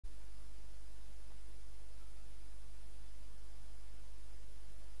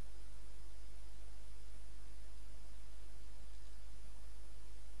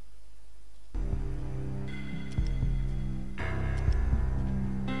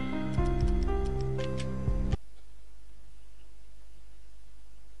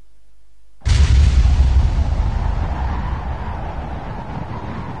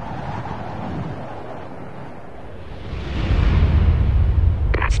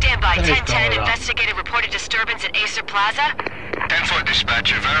Standby 1010, investigated reported disturbance at Acer Plaza. 10-4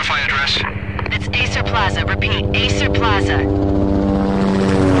 dispatcher, verify address. That's Acer Plaza, repeat, Acer Plaza.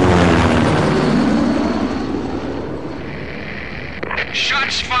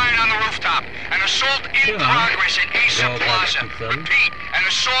 Shots fired on the rooftop. An assault in progress at Acer Plaza. Repeat, an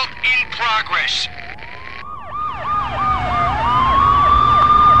assault in progress.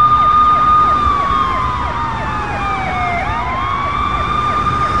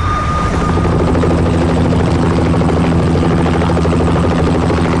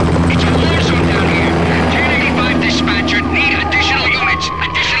 It's a war zone down here. 1085 dispatcher, need additional units.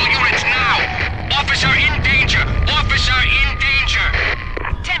 Additional units now. Officer in danger. Officer in danger.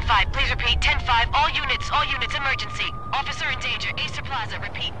 10-5, please repeat, 10-5, all units, emergency. Officer in danger, Acer Plaza,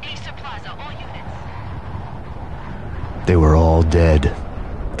 repeat, Acer Plaza, all units. They were all dead.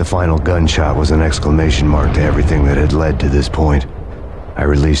 The final gunshot was an exclamation mark to everything that had led to this point. I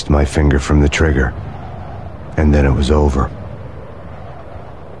released my finger from the trigger, and then it was over.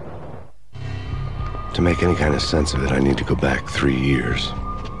 To make any kind of sense of it, I need to go back 3 years.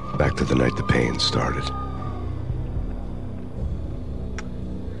 Back to the night the Payne started.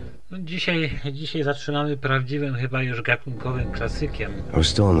 Dzisiaj zaczynamy prawdziwym, chyba już gatunkowym klasykiem. I was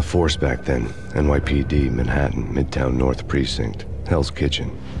still in the force back then. NYPD, Manhattan, Midtown North Precinct, Hell's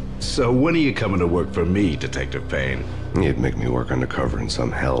Kitchen. So when are you coming to work for me, Detective Payne? You'd make me work undercover in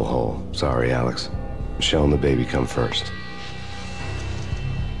some hellhole. Sorry, Alex. Michelle and the baby come first.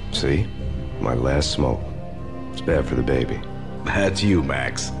 See? My last smoke. It's bad for the baby. That's you,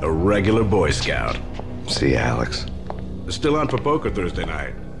 Max. A regular Boy Scout. See, Alex. Still on for poker Thursday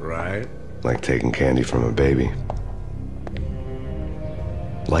night, right? Like taking candy from a baby.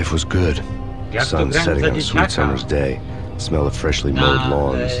 Life was good. Sun setting on a sweet summer's day. Smell of freshly mowed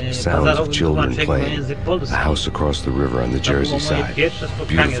lawns. Sounds of children playing. A house across the river on the Jersey side.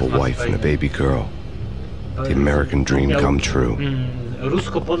 Beautiful wife and a baby girl. The American dream come true.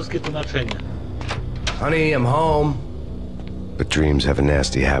 Rusko-polskie tłumaczenie. Honey, I'm home. But dreams have a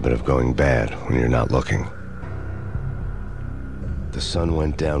nasty habit of going bad when you're not looking. The sun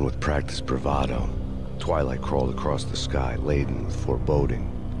went down with practiced bravado. Twilight crawled across the sky, laden with foreboding.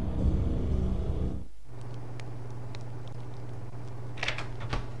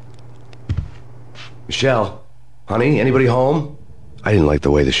 Michelle, honey, anybody home? I didn't like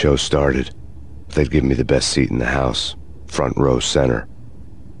the way the show started. They'd give me the best seat in the house, front row center.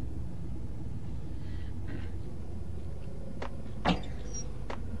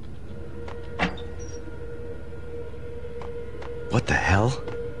 What the hell?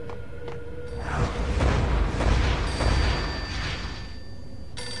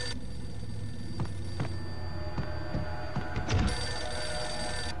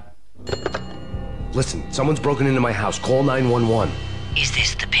 Listen, someone's broken into my house. Call 911. Is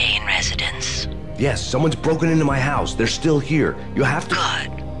this the Payne residence? Yes, someone's broken into my house. They're still here. You have to...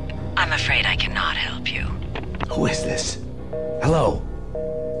 Good. I'm afraid I cannot help you. Who is this? Hello?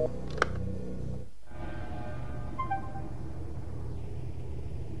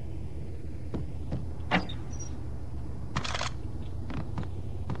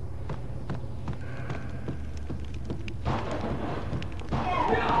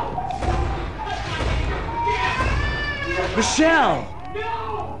 Michelle!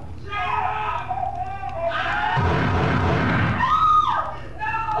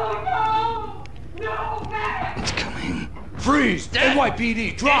 It's coming. Freeze!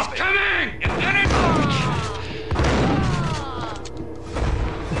 NYPD, drop it! Coming!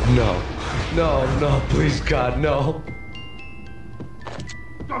 No. No, please, God, no.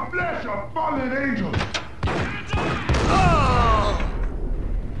 The flesh of fallen angels!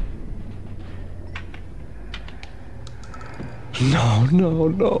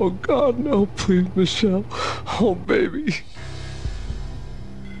 No, God, no, please, Michelle. Oh, baby.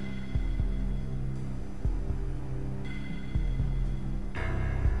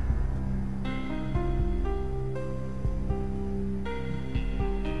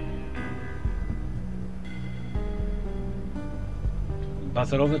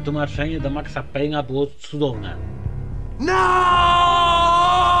 Bazerowe tłumaczenie do Maxa Payne'a było cudowne. No!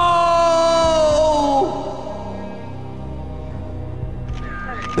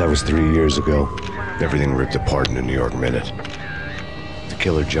 That was 3 years ago. Everything ripped apart in a New York minute. The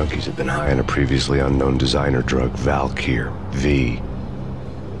killer junkies had been high on a previously unknown designer drug, Valkyr, V.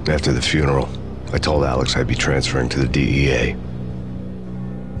 After the funeral, I told Alex I'd be transferring to the DEA.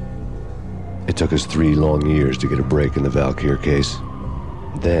 It took us 3 long years to get a break in the Valkyr case.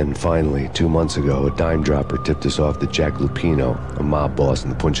 Then, finally, 2 months ago, a dime dropper tipped us off that Jack Lupino, a mob boss in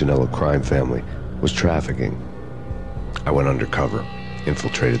the Punchinello crime family, was trafficking. I went undercover,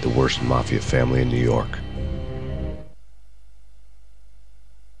 infiltrated the worst mafia family in New York.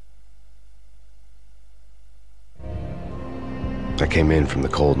 I came in from the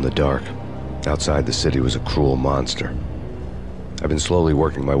cold and the dark. Outside the city was a cruel monster. I've been slowly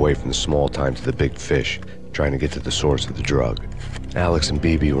working my way from the small time to the big fish, trying to get to the source of the drug. Alex and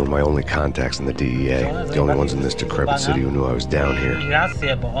BB were my only contacts in the DEA, the only ones in this decrepit city who knew I was down here.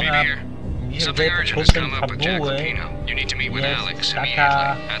 Something urgent has come up with Jack Lupino. You need to meet with Alex immediately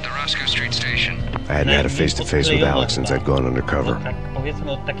at the Roscoe Street station. I hadn't had a face-to-face with Alex since I'd gone undercover.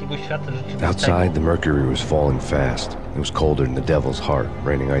 Outside, the mercury was falling fast. It was colder than the devil's heart,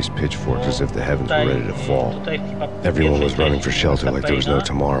 raining ice pitchforks as if the heavens were ready to fall. Everyone was running for shelter like there was no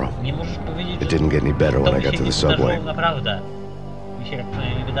tomorrow. It didn't get any better when I got to the subway.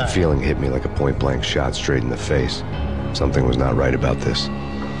 The feeling hit me like a point-blank shot straight in the face. Something was not right about this.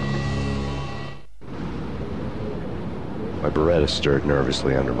 My Beretta stirred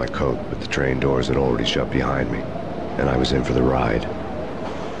nervously under my coat, but the train doors had already shut behind me, and I was in for the ride.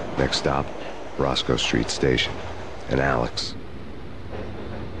 Next stop, Roscoe Street Station, and Alex.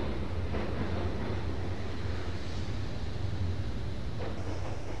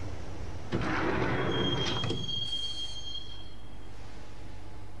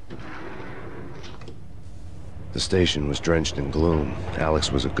 The station was drenched in gloom.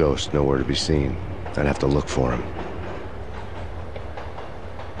 Alex was a ghost, nowhere to be seen. I'd have to look for him.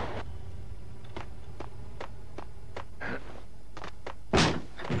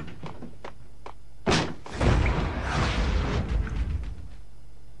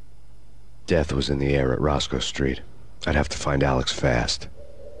 Death was in the air at Roscoe Street. I'd have to find Alex fast.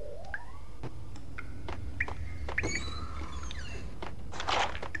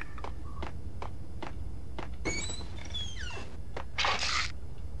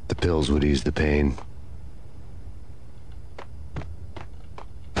 The pills would ease the pain.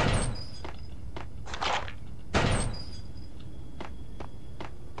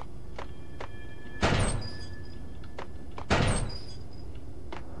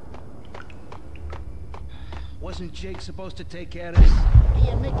 Wasn't Jake supposed to take care of this? He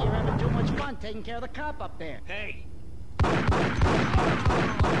and Mickey are having too much fun taking care of the cop up there. Hey!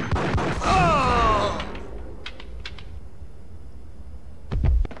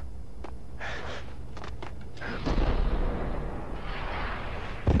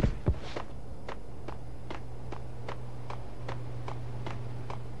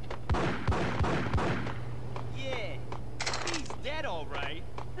 Yeah, he's dead all right.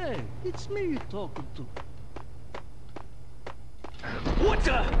 Hey, it's me you're talking to. What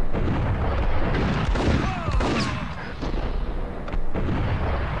the?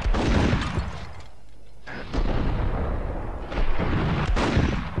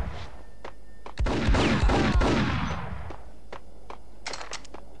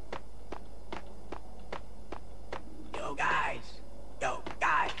 Yo guys,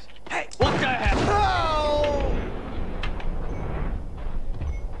 hey, What the hell? oh!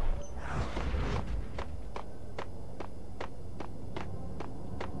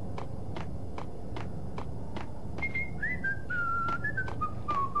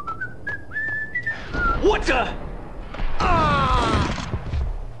 What the?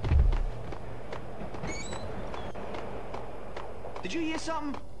 Did you hear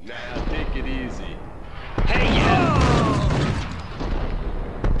something? Nah, take it easy. Hey, yeah!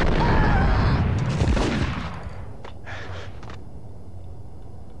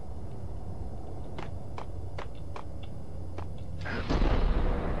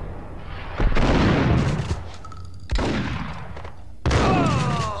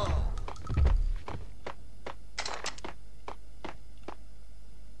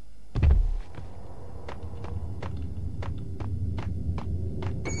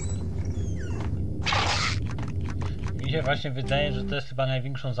 Mi się właśnie wydaje, że to jest chyba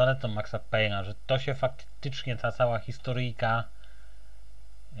największą zaletą Maxa Payne'a, że to się faktycznie, ta cała historyjka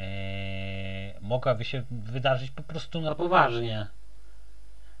mogłaby się wydarzyć po prostu na poważnie.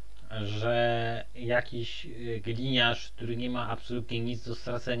 Że jakiś gliniarz, który nie ma absolutnie nic do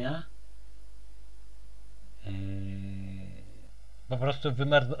stracenia, po prostu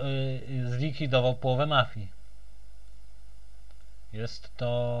zlikwidował połowę mafii. Jest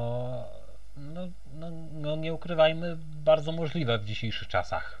to, no nie ukrywajmy, bardzo możliwe w dzisiejszych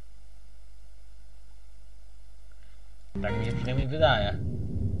czasach. Tak mi się przynajmniej wydaje.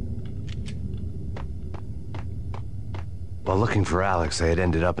 While looking for Alex, I had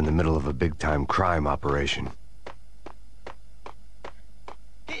ended up in the middle of a big-time crime operation.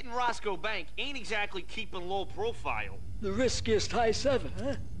 Hitting Roscoe Bank ain't exactly keeping low profile. The riskiest high seven,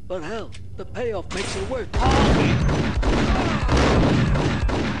 huh? But hell, the payoff makes it worth it.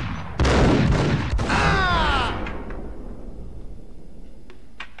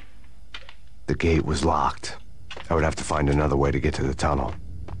 gate was locked. I would have to find another way to get to the tunnel.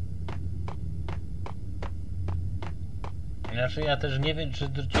 Znaczy ja też nie wiem, czy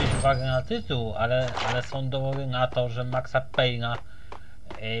zwróciłeś uwagę na tytuł, ale są dowody na to, że Maxa Payne'a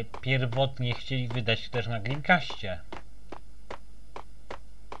pierwotnie chcieli wydać też na Dreamcastie.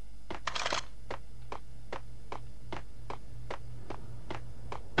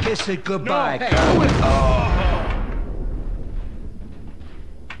 Kiss it goodbye. No, hey,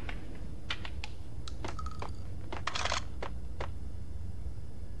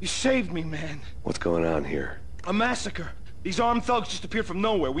 You saved me, man. What's going on here? A massacre. These armed thugs just appeared from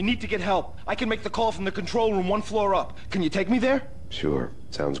nowhere. We need to get help. I can make the call from the control room 1 floor up. Can you take me there? Sure.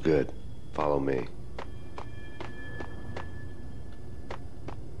 Sounds good. Follow me.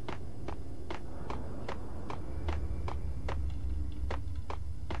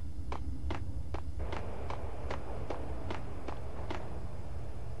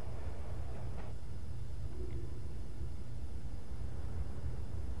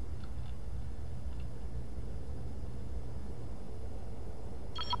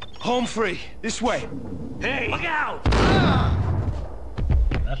 Home free. This way. Hey! Look out!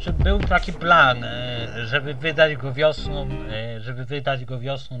 Znaczy był taki plan, żeby wydać go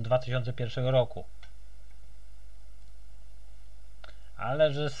wiosną 2001 roku.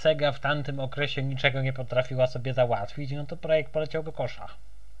 Ale że Sega w tamtym okresie niczego nie potrafiła sobie załatwić, no to projekt poleciał do kosza.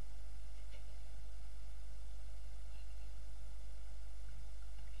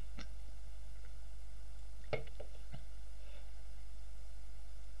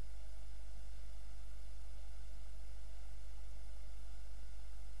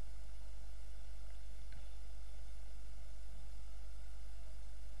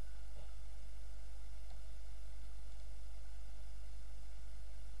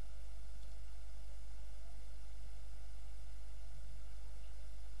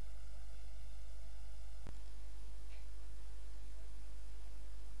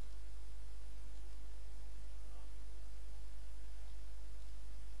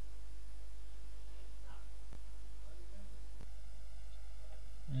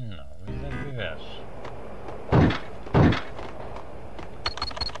 No, jakby wiesz.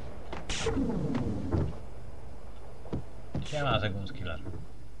 Siema, Second Killer.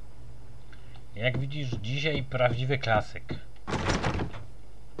 Jak widzisz, dzisiaj prawdziwy klasyk.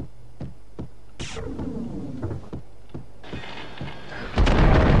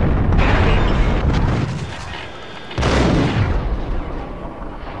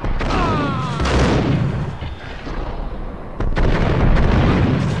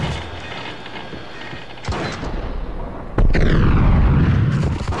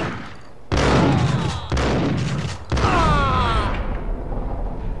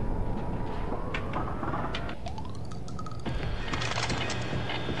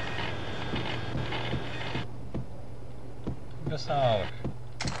 Wesołych.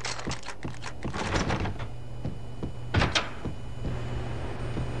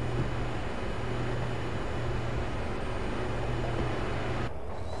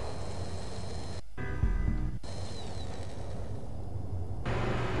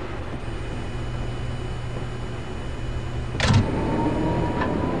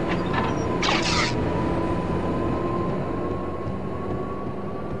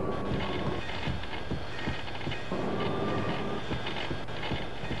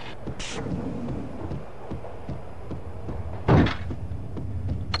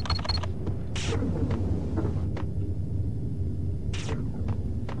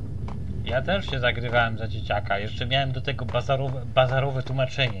 Ja też się zagrywałem za dzieciaka. Jeszcze miałem do tego bazarowe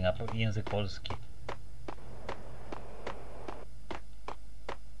tłumaczenie na język polski.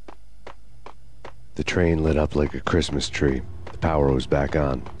 The train lit up like a Christmas tree. The power was back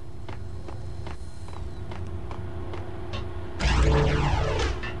on.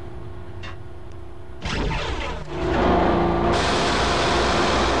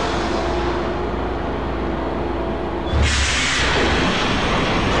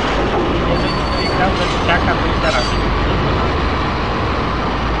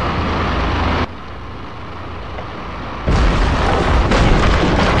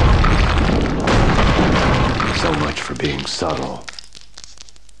 So much for being subtle.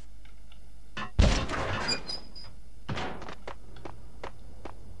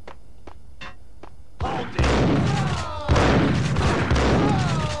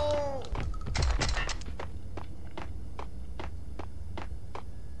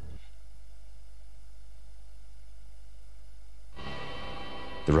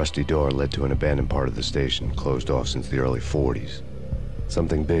 The rusty door led to an abandoned part of the station, closed off since the early 40s.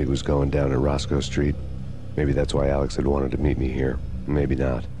 Something big was going down at Roscoe Street. Maybe that's why Alex had wanted to meet me here. Maybe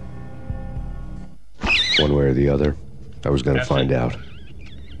not. One way or the other, I was gonna find out.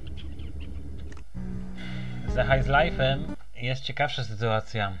 Za High Life'em jest ciekawsza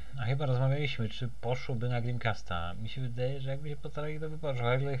sytuacja. A chyba rozmawialiśmy, czy poszłoby na Dreamcasta. Mi się wydaje, że jakby się postarali do wyboru.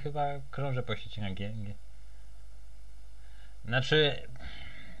 High Life chyba krąży po sieci na GNG. Znaczy,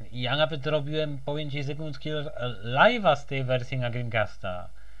 ja nawet robiłem, powiem ci, Sigmund Killer live'a z tej wersji na Dreamcasta.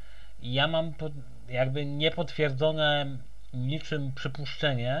 I ja mam jakby niepotwierdzone niczym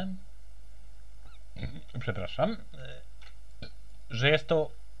przypuszczenie, przepraszam, że jest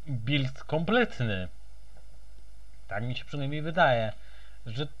to build kompletny. Tak mi się przynajmniej wydaje,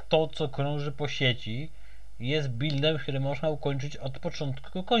 że to, co krąży po sieci, jest buildem, który można ukończyć od początku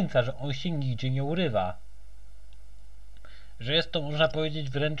do końca, że on się nigdzie nie urywa. Że jest to, można powiedzieć,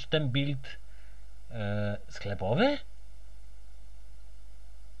 wręcz ten build sklepowy?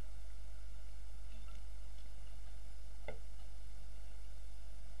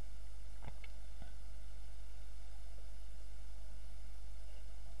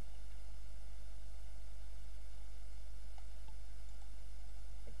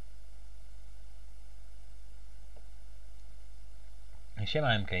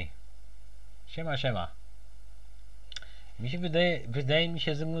 Siema MK. Siema. Mi się wydaje mi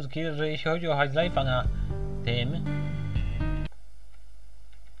się, Sigmund Killer, że jeśli chodzi o Half-Life'a na tym,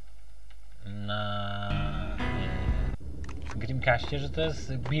 na Dreamcastie, że to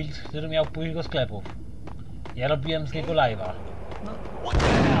jest build, który miał pójść do sklepów. Ja robiłem z niego live'a.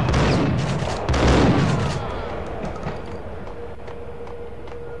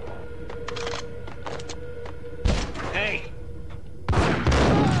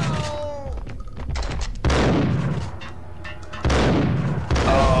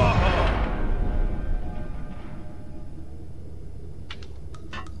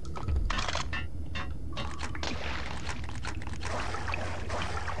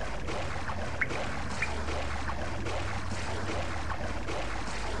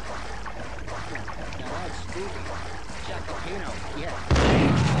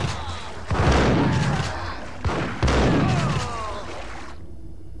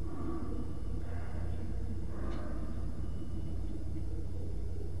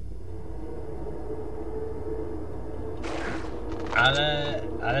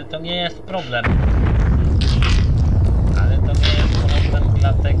 Ale to nie jest problem. Ale to nie jest problem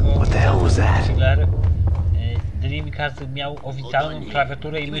dlatego, że Killer Dreamcast miał oficjalną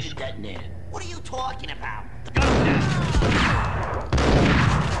klawiaturę i myszkę. What are you talking about?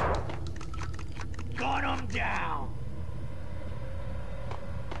 Got him down!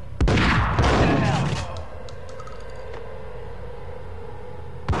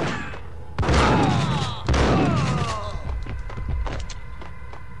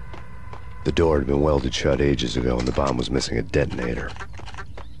 The door had been welded shut ages ago and the bomb was missing a detonator.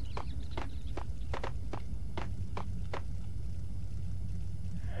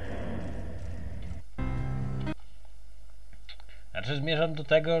 Znaczy zmierzam do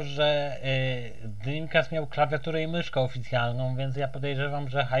tego, że Dreamcast miał klawiaturę i myszkę oficjalną, więc ja podejrzewam,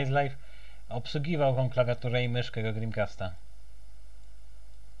 że High Life obsługiwał tą klawiaturę i myszkę do Dreamcasta.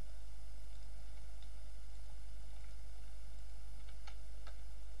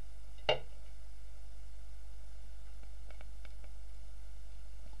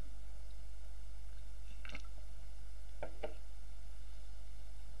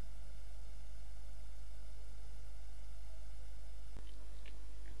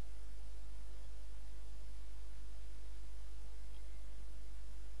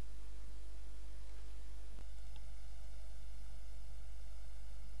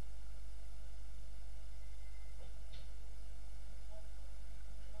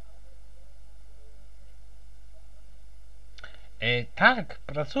 Tak,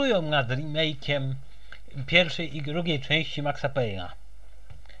 pracują nad remake'iem pierwszej i drugiej części Maxa Payne'a.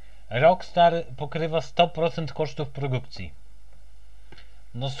 Rockstar pokrywa 100% kosztów produkcji.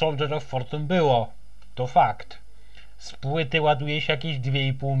 No Soldier of Fortune było, to fakt. Z płyty ładuje się jakieś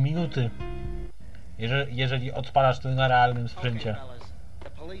 2,5 minuty. Jeżeli odpalasz to na realnym sprzęcie.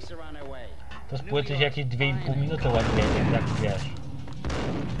 To z płyty się jakieś 2,5 minuty ładuje, jak wiesz.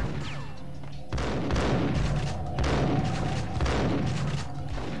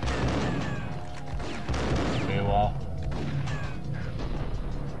 Było.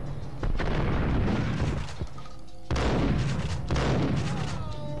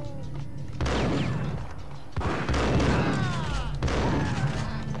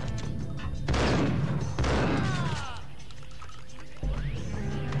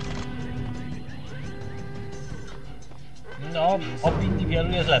 No, opinii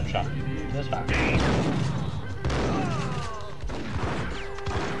wielu jest lepsza. To jest fakt.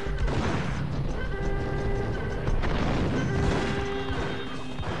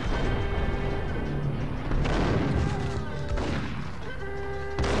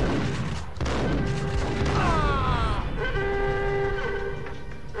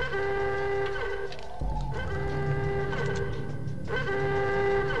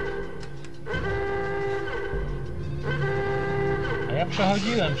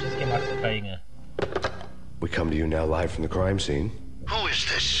 przechodziłem wszystkie Maxy Payne. We come to you now live from the crime scene. Who is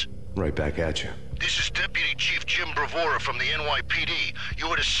this? Right back at you. This is Deputy Chief Jim Bravura from the NYPD. You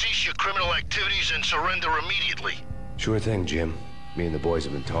are to cease your criminal activities and surrender immediately. Sure thing, Jim. Me and the boys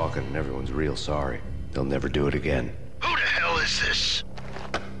have been talking, and everyone's real sorry. They'll never do it again. Who the hell is this?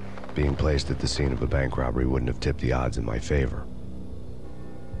 Being placed at the scene of a bank robbery wouldn't have tipped the odds in my favor.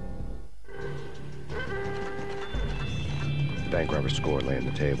 The bank robber's score lay on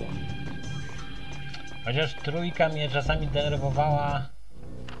the table. Chociaż trójka mnie czasami denerwowała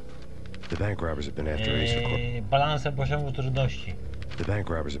The bank robbers have been after Acer balansem poziomu trudności. The bank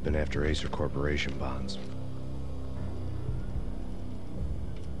robbers have been after Acer Corporation bonds.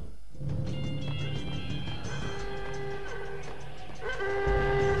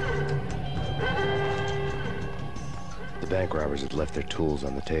 The bank robbers had left their tools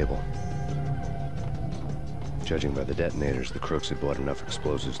on the table. Judging by the detonators, the crooks had bought enough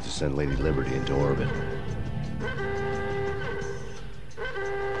explosives to send Lady Liberty into orbit.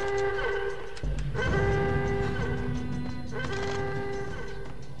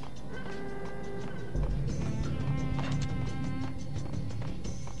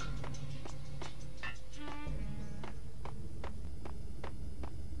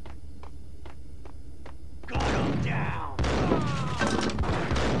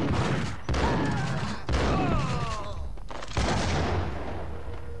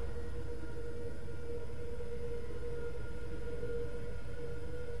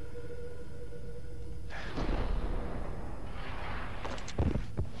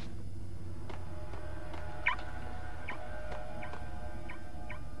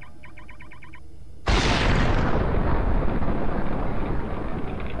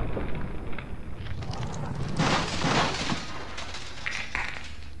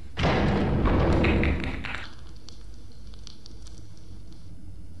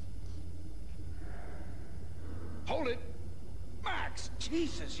 Hold it! Max!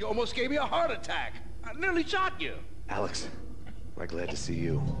 Jesus, you almost gave me a heart attack! I nearly shot you! Alex, I'm glad to see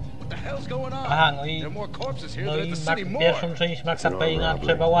you. What the hell's going on? Aha, no i, There are more corpses here no than i at the city morgue. pierwszą część Maxa It's an armed Payne'a robbery.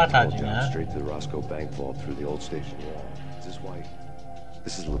 trzeba łatać, Followed down nie? straight to the Roscoe Bank vault through the old station wall. Is this why?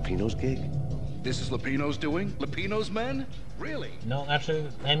 This is Lupino's gig? This is Lupino's doing? Lupino's men? Really? No, znaczy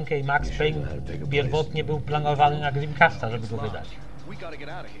MK Max Payne pierwotnie był planowany na Dreamcasta, żeby go wydać. We gotta get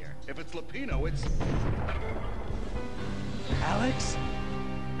out of here. If it's Lupino, it's... Alex?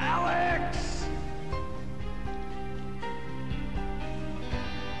 Alex!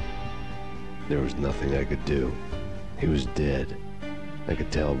 There was nothing I could do. He was dead. I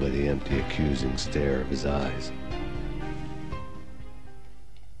could tell by the empty, accusing stare of his eyes.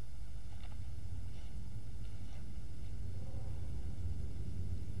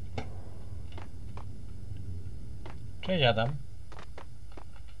 Cześć Adam.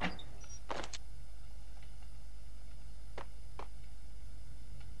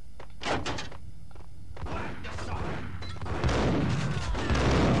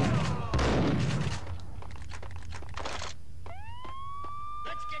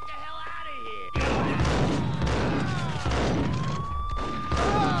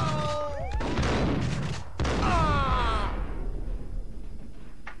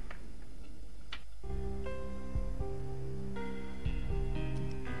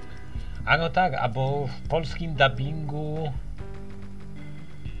 A no tak, albo w polskim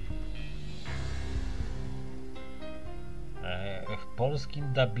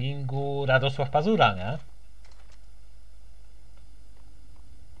dubbingu Radosław Pazura, nie?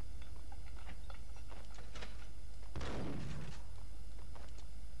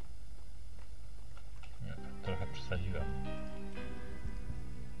 Nie, trochę przesadziłem.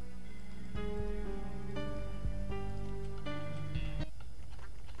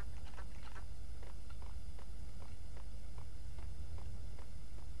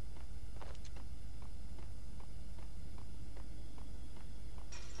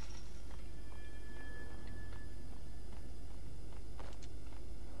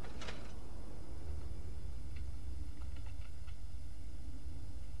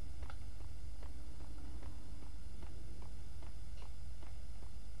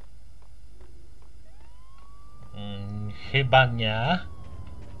 Chyba nie.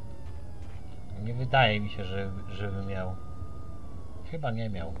 Nie wydaje mi się, żeby miał. Chyba nie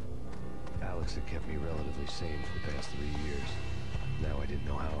miał. Alex had kept me relatively sane for the past 3 years. Now I didn't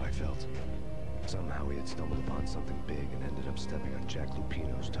know how I felt. Somehow he had stumbled upon something big and ended up stepping on Jack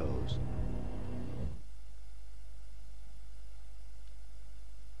Lupino's toes.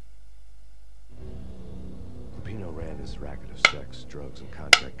 Lupino ran his racket of sex, drugs, and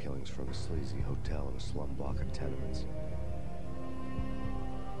contract killings from a sleazy hotel in a slum block of tenements.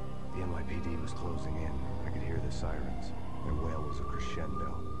 NYPD was closing in. I could hear the sirens. Their wail was a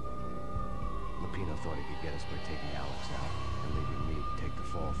crescendo. Lapino thought he could get us by taking Alex out and leaving me to take the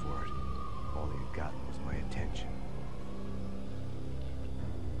fall for it. All he had gotten was my attention.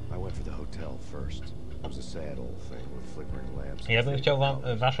 I went for the hotel first. It was a sad old thing with flickering lamps. Ja bym chciał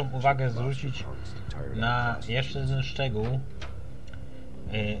waszą uwagę zwrócić na jeszcze jeden szczegół,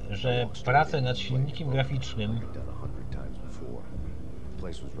 że prace nad silnikiem graficznym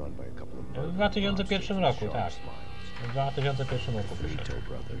w 2001 roku, tak. W 2001 roku wyszedł.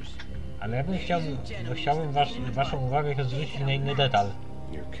 Ale ja bym chciałbym waszą uwagę zwrócić na inny detal.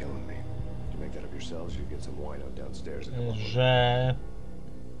 Że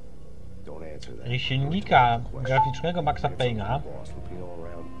silnika graficznego Maxa Payne'a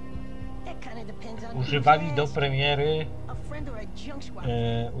używali do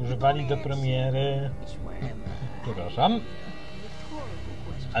premiery przepraszam,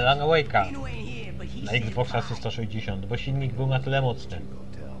 Alana Wake'a na Xboxa 360, bo silnik był na tyle mocny.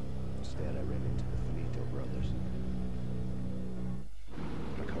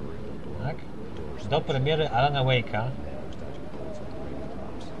 Tak? Do premiery Alana Wake'a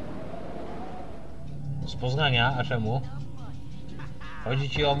z Poznania, a czemu? Chodzi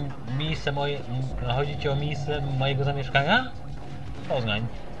ci o miejsce mojego zamieszkania? Poznań.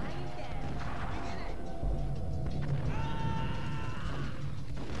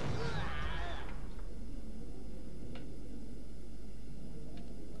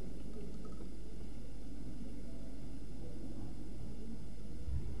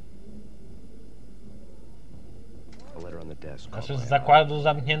 Znaczy z zakładu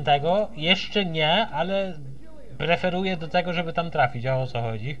zamkniętego? Jeszcze nie, ale preferuję do tego, żeby tam trafić. A o co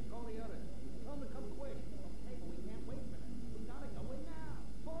chodzi?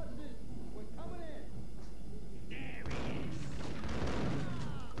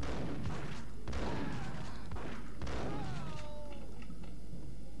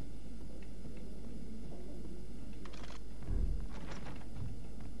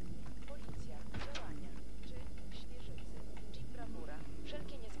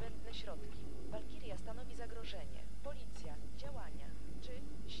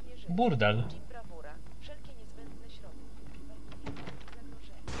 Burdel.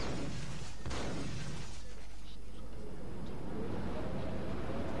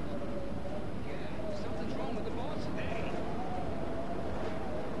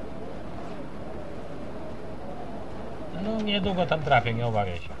 No niedługo tam trafię, nie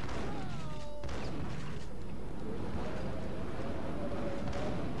obawiaj się.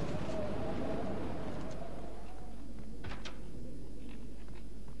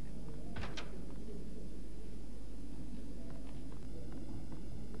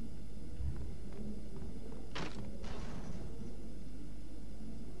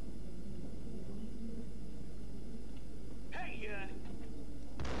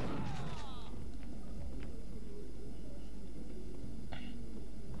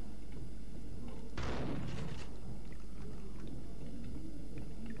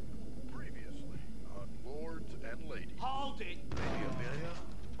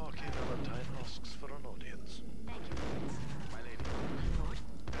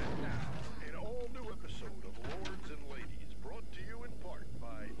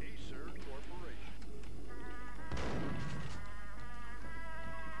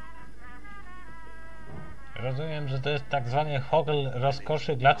 Rozumiem, że to jest tak zwany hogl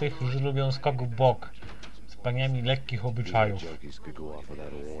rozkoszy dla tych, którzy lubią skok w bok z paniami lekkich obyczajów.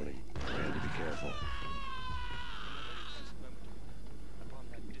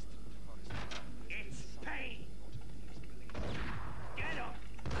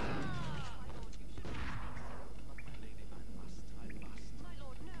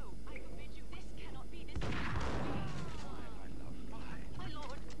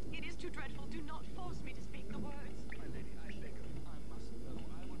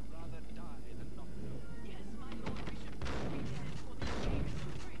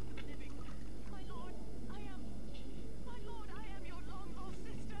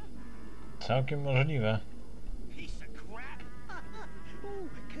 Całkiem możliwe.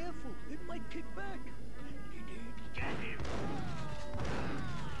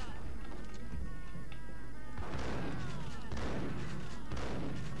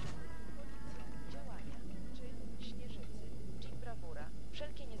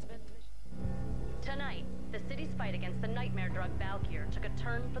 Tonight, the city's fight against the nightmare drug Valkyr took a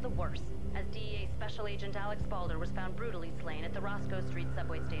turn for the worse, as DEA Special Agent Alex Balder was found brutally slain at the Roscoe Street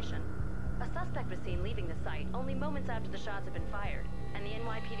subway station. A suspect was seen leaving the site only moments after the shots had been fired, and the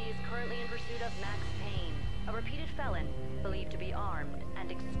NYPD is currently in pursuit of Max Payne, a repeated felon believed to be armed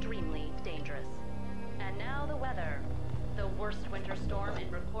and extremely dangerous.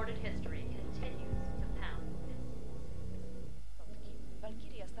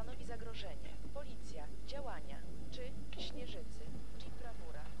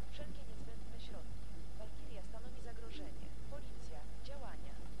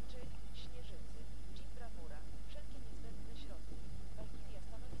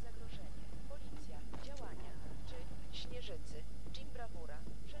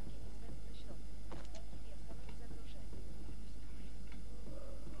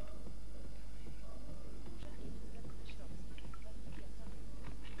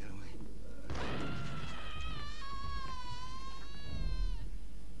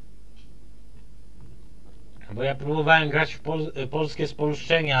 Bo ja próbowałem grać w polskie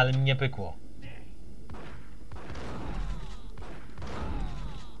spolszczenie, ale mi nie pykło.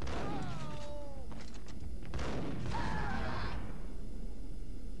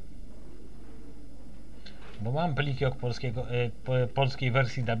 Bo mam pliki od polskiej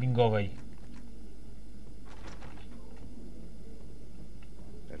wersji dubbingowej.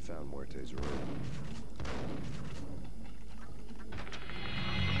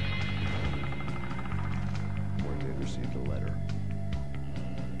 Received a letter.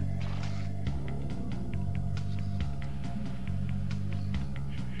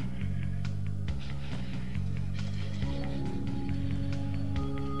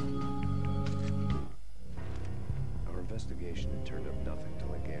 Our investigation had turned up nothing to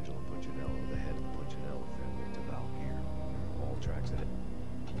link Angela Puccinello, the head of the Puccinello family, to Valkyr. All tracks at it.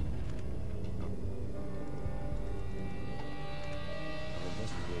 Our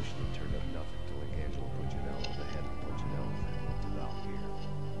investigation had turned up nothing to link Angela Puccinello, the head of the Puccinello family, to Valkyr.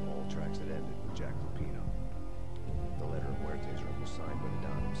 All tracks had ended with Jack Lupino. The letter in Huerte's room was signed by the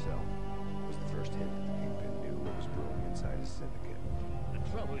Don himself. It was the first hint that the Kingpin knew what was brewing inside his syndicate. The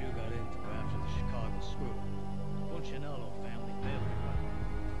trouble you got into after the Chicago screw. Puccinello family bailed you out.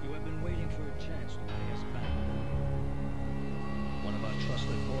 You have been waiting for a chance to pay us back. One of our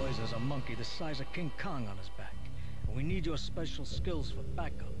trusted boys has a monkey the size of King Kong on his back. And we need your special skills for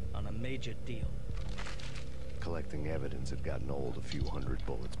backup on a major deal. Collecting evidence had gotten old a few hundred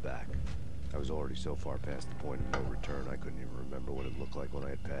bullets back. I was already so far past the point of no return, I couldn't even remember what it looked like when I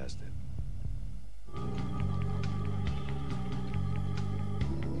had passed it.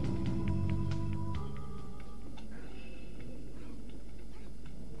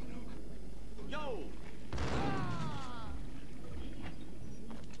 Yo!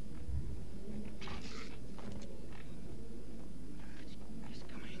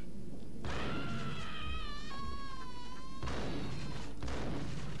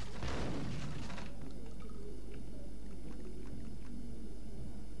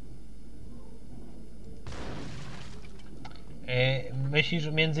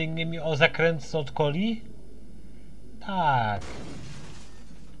 Myślisz między innymi o zakrętce od coli? Tak. I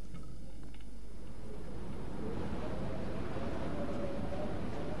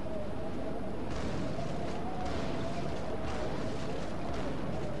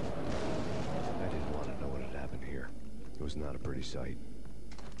didn't want to know what had happened here. It was not a pretty sight.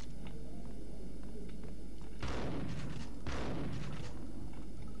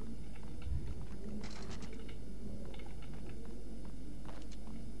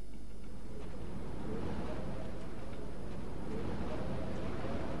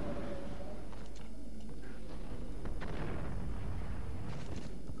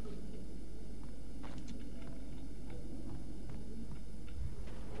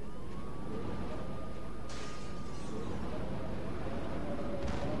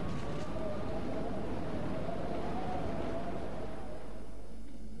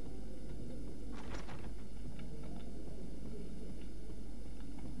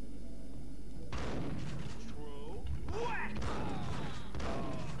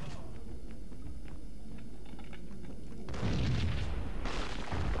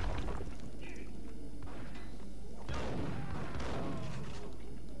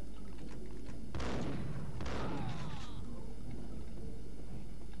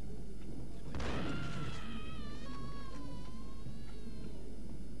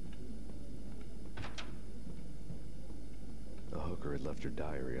 Had left her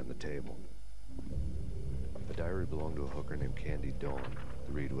diary on the table. The diary belonged to a hooker named Candy Dawn.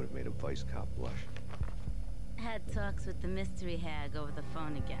 The read would have made a vice cop blush. Had talks with the mystery hag over the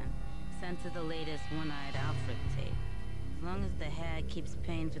phone again. Sent her the latest one-eyed Alfred tape. As long as the hag keeps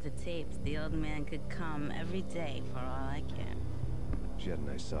paying for the tapes, the old man could come every day for all I care. She had a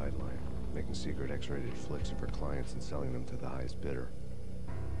nice sideline, making secret X-rated flicks of her clients and selling them to the highest bidder.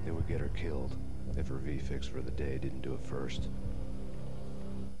 They would get her killed if her V-fix for the day didn't do it first.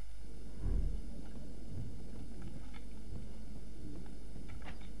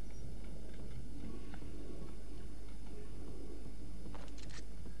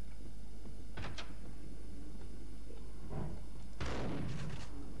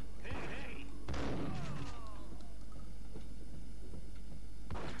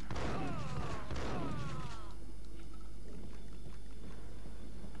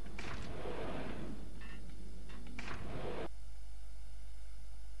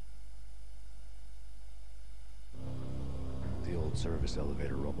 Service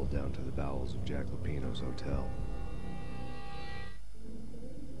elevator rumbled down to the bowels of Jack Lupino's hotel.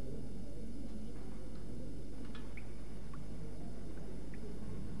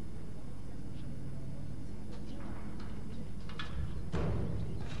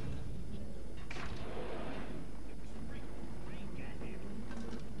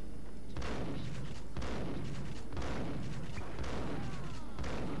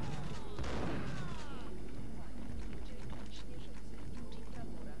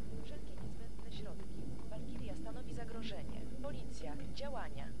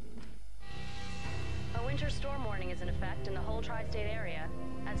 detect in the whole tri-state area,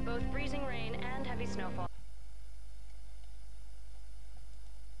 as both freezing rain and heavy snowfall.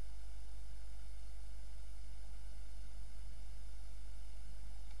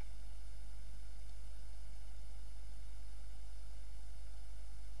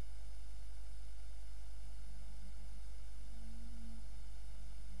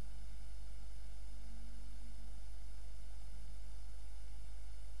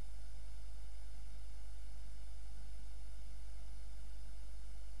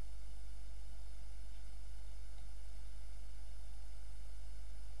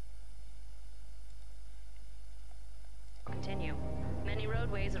 Continue. Many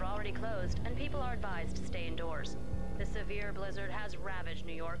roadways are already closed, and people are advised to stay indoors. The severe blizzard has ravaged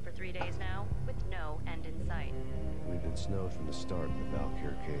New York for 3 days now, with no end in sight. We've been snowed from the start in the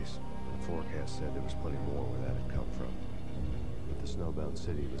Valkyr case. The forecast said there was plenty more where that had come from. But the snowbound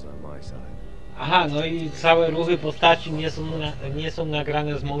city was on my side. Aha, no i całe ruchy postaci nie są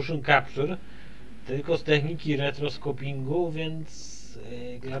nagrane z motion capture, tylko z techniki retroscopingu, więc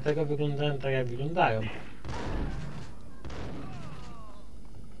dlatego wyglądają tak, jak wyglądają.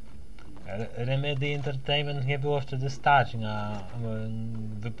 Remedy Entertainment nie było wtedy stać na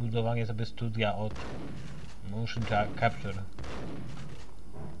wybudowanie sobie studia od motion capture.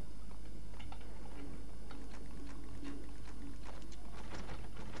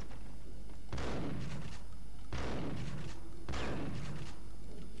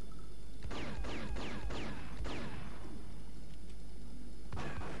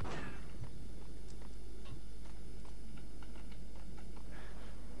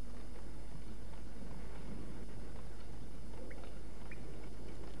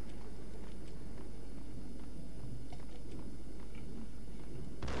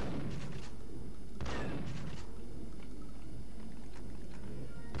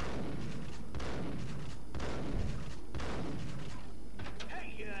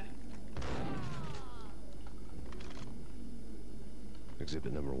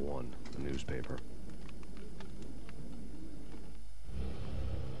 Exhibit number 1, a newspaper.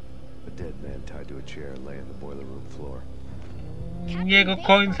 A dead man tied to a chair laying the boiler room floor. Jego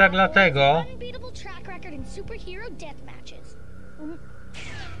końca dlatego. Unbeatable track record in superhero death matches.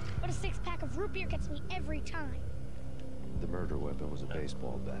 But a 6-pack of root beer gets me every time. The murder weapon was a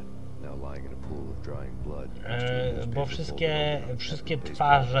baseball bat, now lying in a pool of drying blood. Bo wszystkie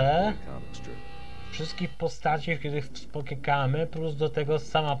twarze wszystkich postaci, których spotykamy, plus do tego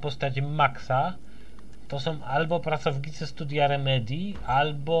sama postać Maxa, to są albo pracownicy studia Remedy,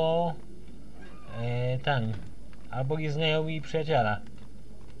 albo albo ich znajomi i przyjaciele.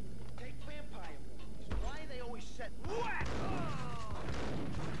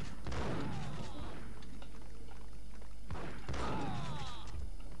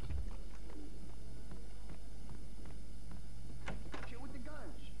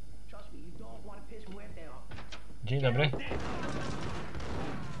 Dzień dobry.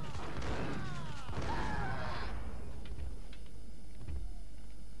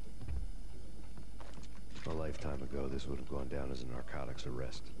 A lifetime ago, this would have gone down as a narcotics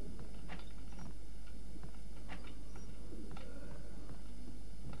arrest.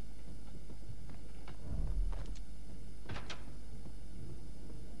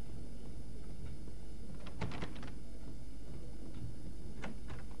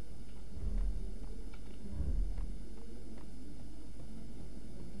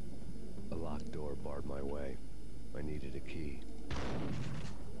 A locked door barred my way. I needed a key.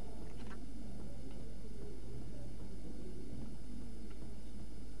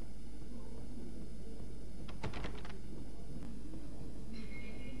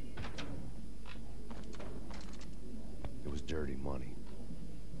 It was dirty money.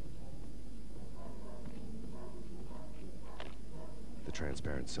 The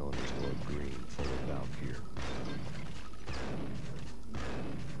transparent cylinders glowed green, full of Valkyr.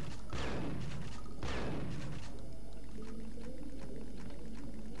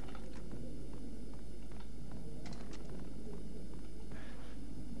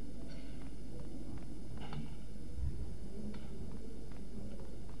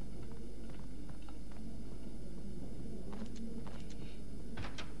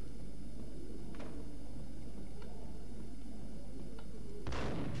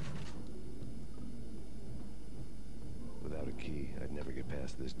 Without a key, I'd never get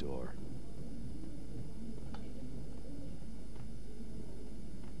past this door.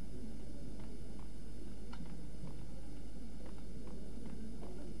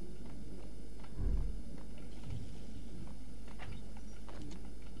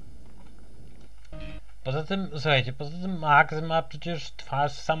 Poza tym, słuchajcie, poza tym Max ma przecież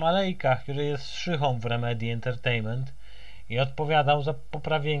twarz Sama Lejka, który jest szychą w Remedy Entertainment i odpowiadał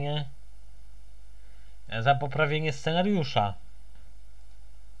za poprawienie scenariusza.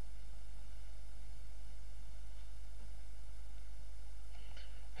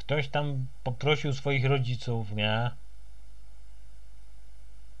 Ktoś tam poprosił swoich rodziców, nie?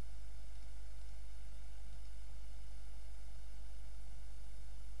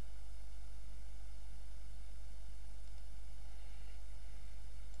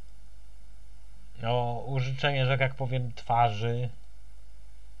 O użyczenie, że tak powiem, twarzy.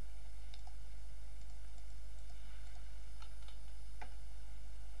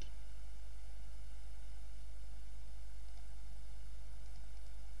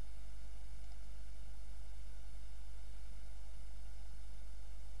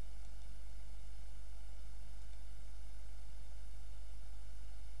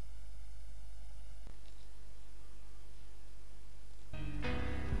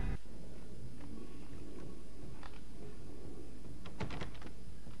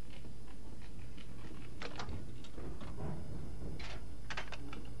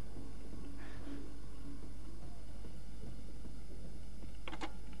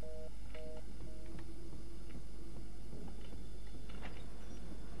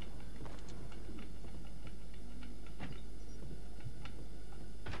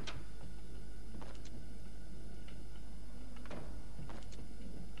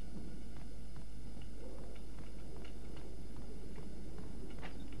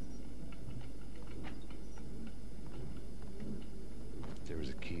 There was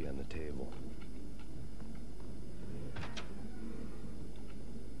a key on the table.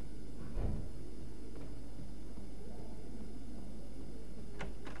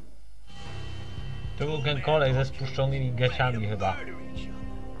 To był ten kolej ze spuszczonymi gaciami chyba.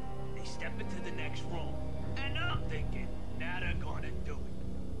 They step into the next room, and I'm thinking, now they're gonna do it.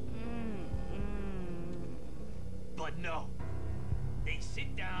 But no, they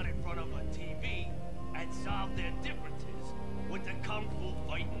sit down in front of a TV and solve their differences with the kung fu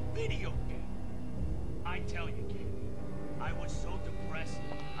fighting video game. I tell you, kid, I was so depressed,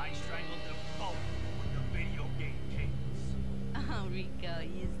 I strangled them both with the video game cables. Oh, Rico,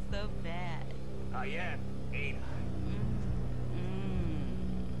 you're so bad. I am, ain't I?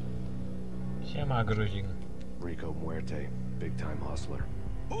 Siema, Gruzin. Rico Muerte, big-time hustler.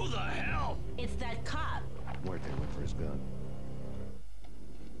 Who the hell? It's that cop. Muerte went for his gun.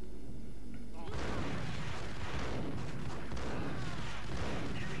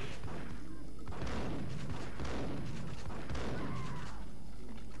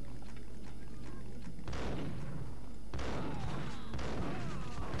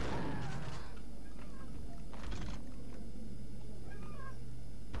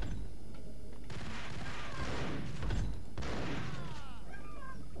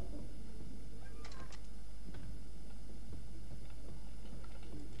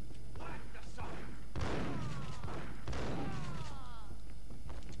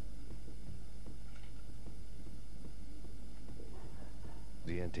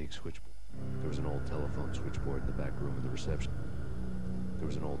 The antique switchboard. There was an old telephone switchboard in the back room of the reception. There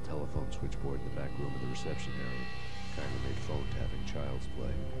was an old telephone switchboard in the back room of the reception area. Kind of made phone tapping child's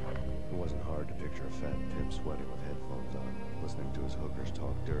play. It wasn't hard to picture a fat pimp sweating with headphones on, listening to his hookers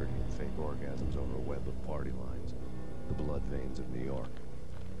talk dirty and fake orgasms over a web of party lines. The blood veins of New York.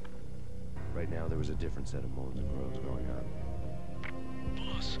 Right now there was a different set of moans and groans going on.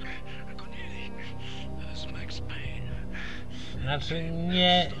 Boss, to jest Max Payne. Znaczy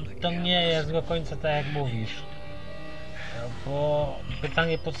nie, to nie jest do końca tak jak mówisz. Bo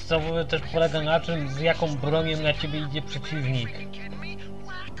pytanie podstawowe też polega na czym, z jaką bronią na ciebie idzie przeciwnik.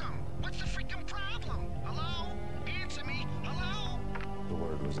 The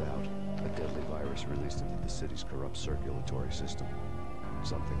word was out. A deadly virus released into the city's corrupt circulatory system.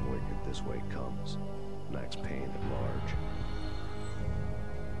 Something wicked this way comes. Max Payne at large.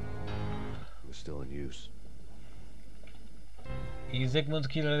 It was still in use. I Zygmunt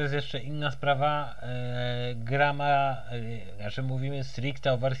Killer jest jeszcze inna sprawa. Gra ma, znaczy mówimy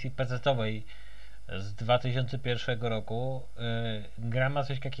stricte o wersji PC-owej z 2001 roku. Gra ma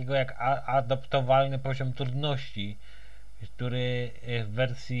coś takiego jak adaptowalny poziom trudności, który w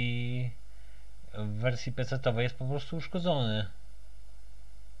wersji PC-owej jest po prostu uszkodzony.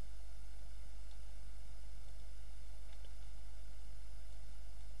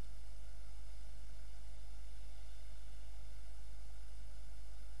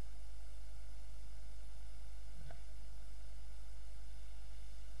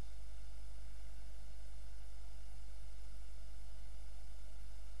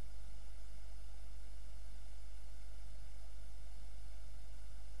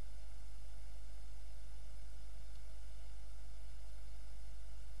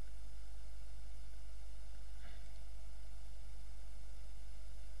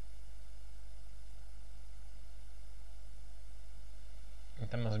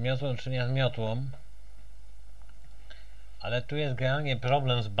 miotłą czy nie z miotłą. Ale tu jest generalnie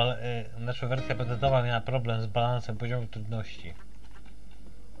problem z nasza wersja PC-owa miała problem z balansem poziomu trudności.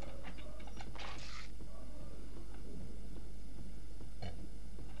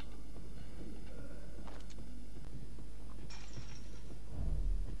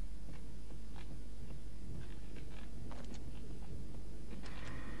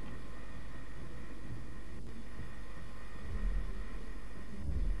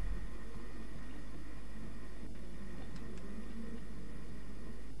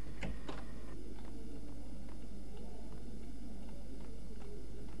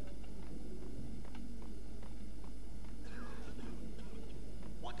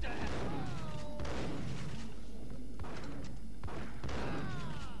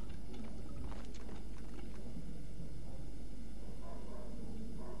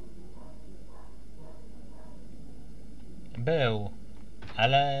 Był,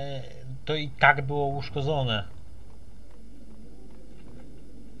 ale to i tak było uszkodzone.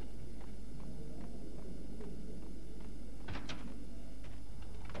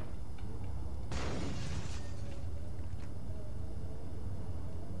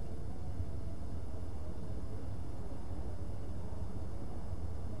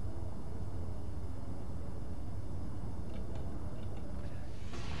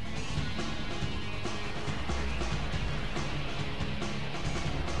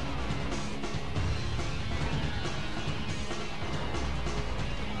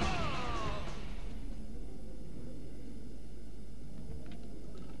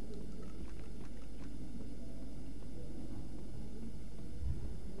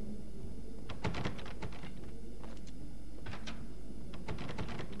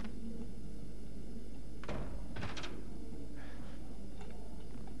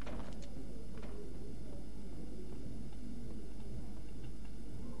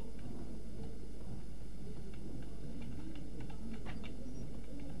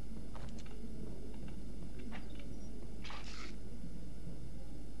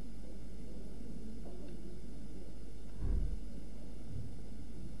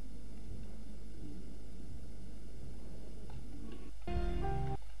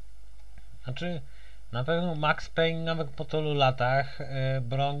 Znaczy, na pewno Max Payne nawet po tylu latach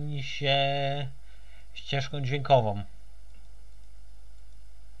broni się ścieżką dźwiękową.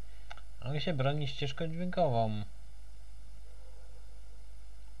 On się broni ścieżką dźwiękową.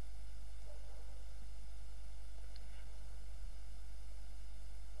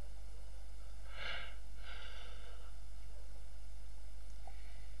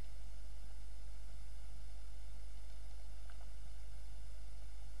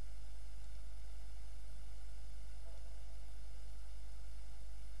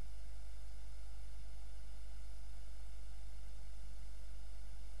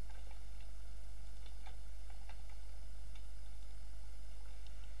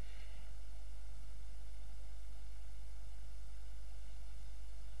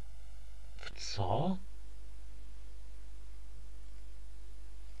 Co?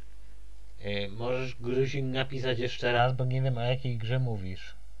 Możesz, Gruzin, napisać jeszcze raz, bo nie wiem, o jakiej grze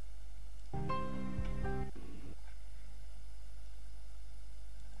mówisz.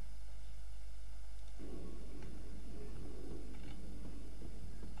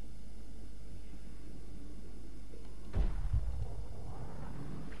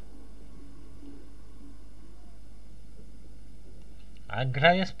 A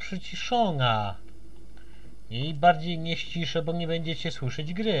gra jest przyciszona. Jej bardziej nie ściszę, bo nie będziecie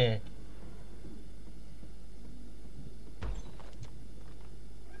słyszeć gry.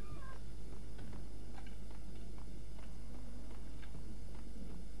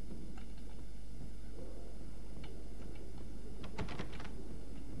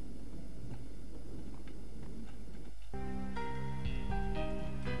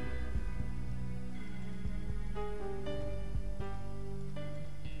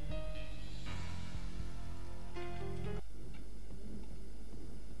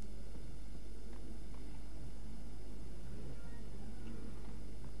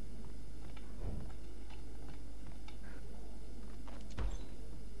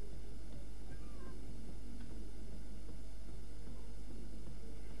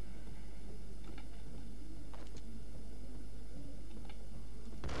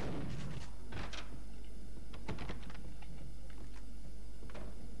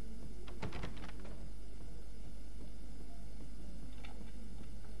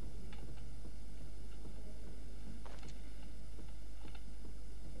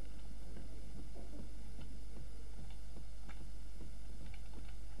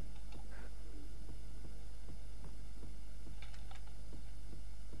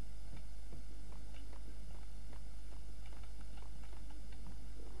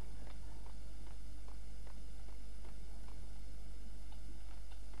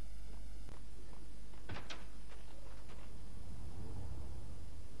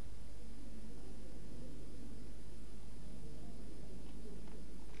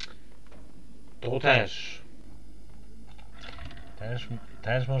 To też.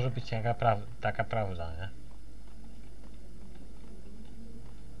 Też może być taka prawda, nie?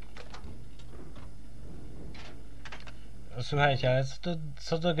 Słuchajcie, ale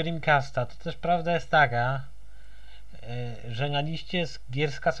co do Dreamcasta, to też prawda jest taka, że na liście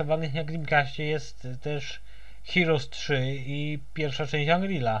gier skasowanych na Dreamcastie jest też Heroes 3 i pierwsza część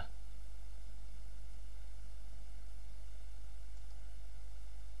Unreal'a.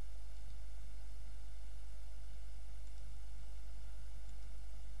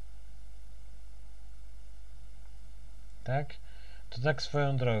 Tak? To tak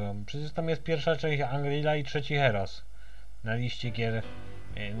swoją drogą. Przecież tam jest pierwsza część Unreal'a i trzeci Heroes na liście gier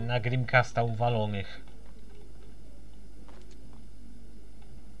na Dreamcasta uwalonych.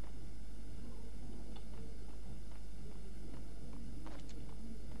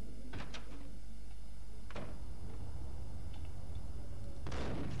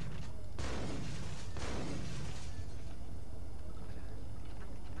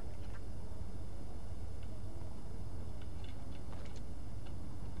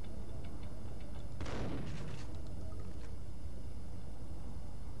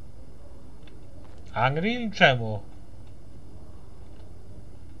 Unreal? Czemu?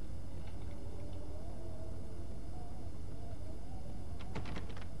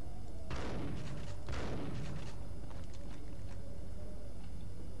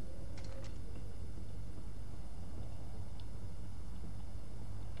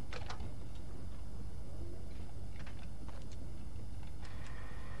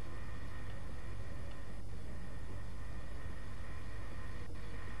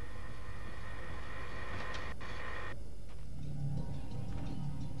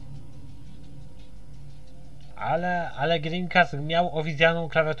 Ale Dreamcast miał oficjalną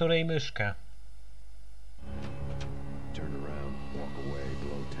klawiaturę i myszkę. Turn around, walk away,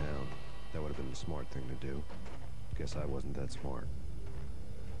 blow town. That would have been the smart thing to do. Guess I wasn't that smart.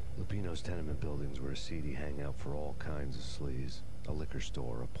 Lupino's tenement buildings were a seedy hangout for all kinds of sleaze. A liquor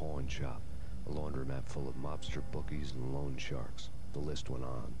store, a pawn shop, a laundromat full of mobster bookies and loan sharks. The list went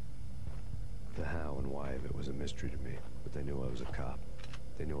on. The how and why of it was a mystery to me, but they knew I was a cop.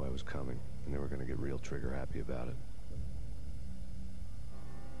 They knew I was coming, and they were going to get real trigger happy about it.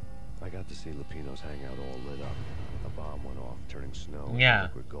 I got to see Lupino's hangout all lit up. A bomb went off, turning snow into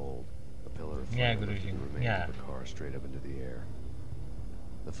liquid gold. A pillar of fire lifted the remains of a car straight up into the air.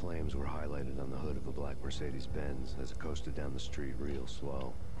 The flames were highlighted on the hood of a black Mercedes-Benz as it coasted down the street real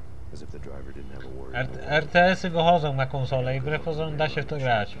slow, as if the driver didn't have a word. RTS-y wychodzą na konsolę i wbrew pozorom da się w to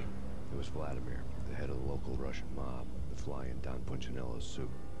grać. It was Vladimir, the head of the local Russian mob, the fly in Don Punchinello's suit.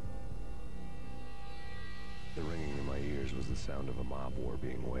 The ringing in my ears was the sound of a mob war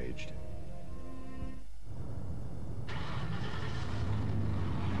being waged.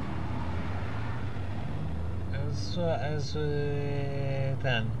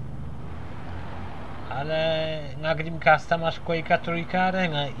 Ale na Dreamcasta masz Quake'a Trójka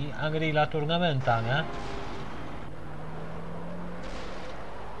Arena i Unreal'a Tournamenta, nie?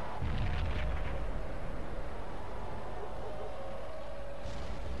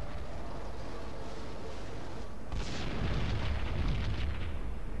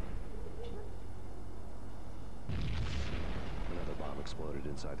 Exploded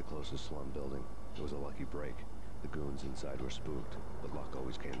inside the closest slum building. It was a lucky break. The goons inside were spooked, but luck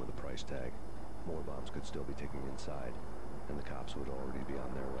always came with a price tag. More bombs could still be ticking inside, and the cops would already be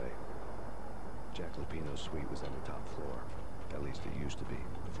on their way. Jack Lupino's suite was on the top floor. At least it used to be,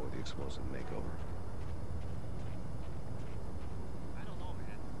 before the explosive makeover. I don't know,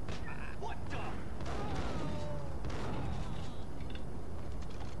 man. What the?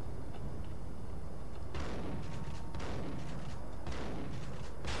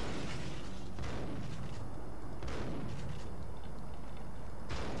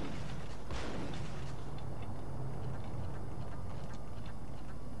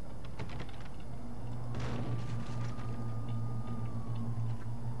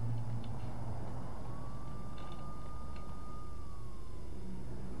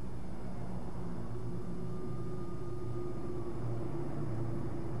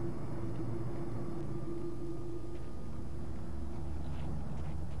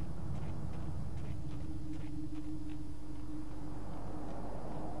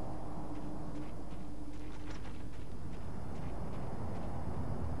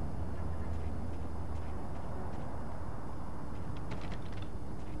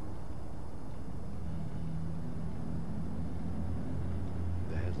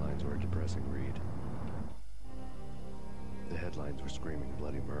 Were a depressing read. The headlines were screaming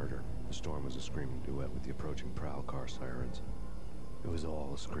bloody murder. The storm was a screaming duet with the approaching prowl car sirens. It was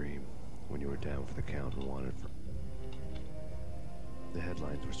all a scream, when you were down for the count and wanted for... The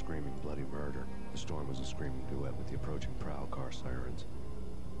headlines were screaming bloody murder. The storm was a screaming duet with the approaching prowl car sirens.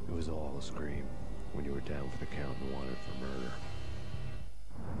 It was all a scream when you were down for the count and wanted for murder.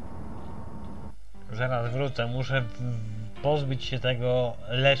 Zaraz wrócę, muszę pozbyć się tego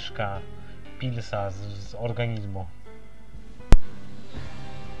leszka, pilsa z organizmu.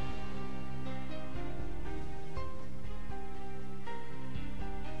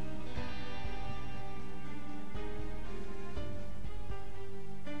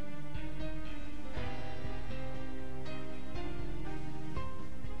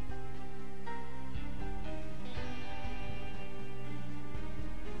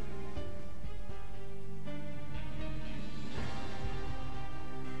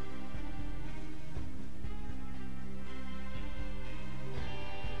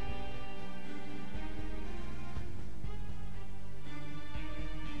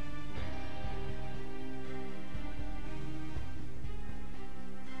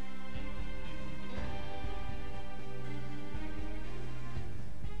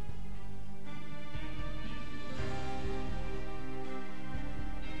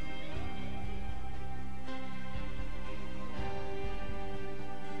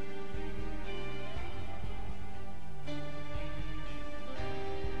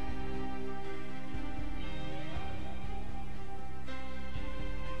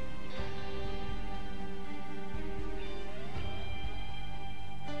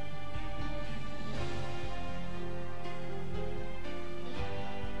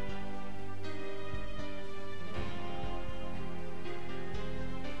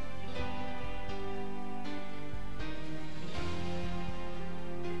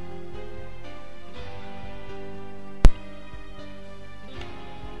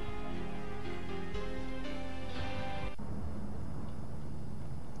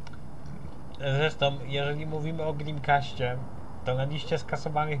 Zresztą, jeżeli mówimy o Dreamcastie, to na liście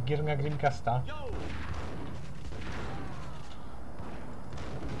skasowanych gier na Dreamcasta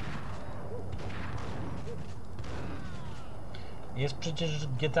jest przecież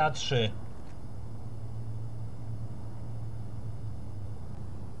GTA 3.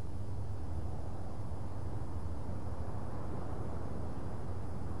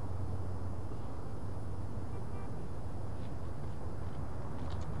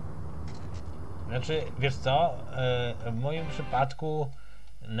 Znaczy, wiesz co, w moim przypadku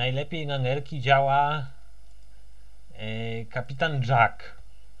najlepiej na nerki działa kapitan Jack.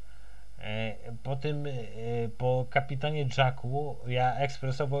 Po kapitanie Jacku ja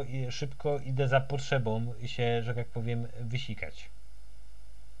ekspresowo i szybko idę za potrzebą się, że tak powiem, wysikać.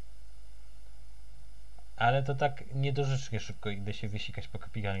 Ale to tak niedorzecznie szybko idę się wysikać po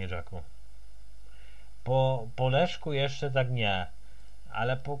kapitanie Jacku. Po Leszku jeszcze tak nie.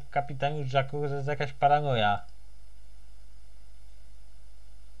 Ale po kapitaniu Jacku to jest jakaś paranoja.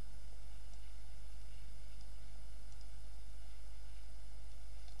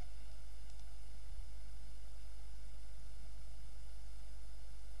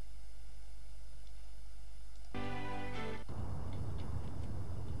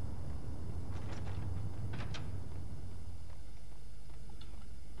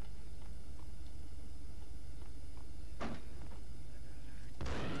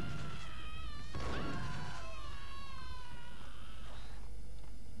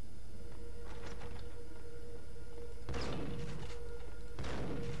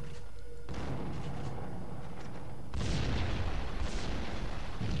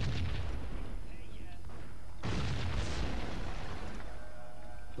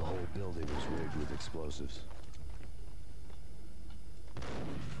 Building was rigged with explosives.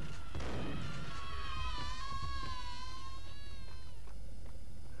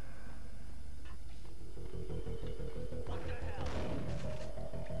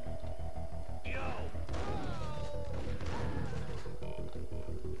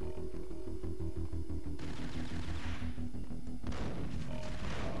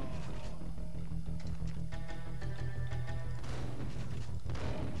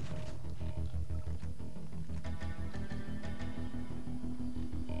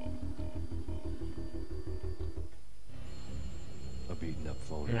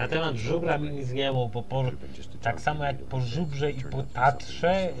 Na temat żubra mi nic nie mów, bo tak samo jak po żubrze i po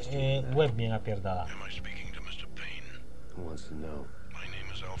tatrze łeb mnie napierdala.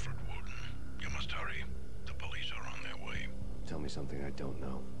 Tell me something I don't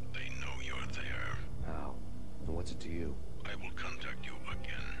know. They know you're there. How? And what's it to you? I will contact you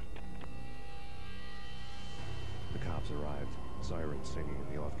again. The cops arrived, sirens singing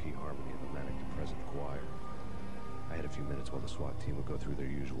in the off-key harmony of a manic depressive choir. I had a few minutes while the SWAT team would go through their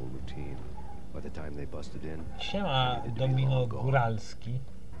usual routine. By the time they busted in, Siema, Domino Góralski.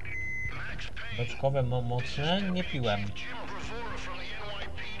 Beczkowe mocne nie piłem.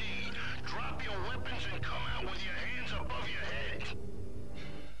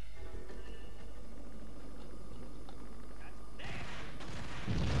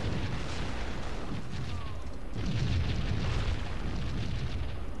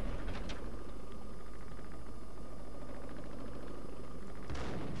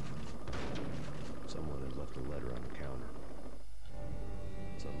 Someone had left a letter on the counter.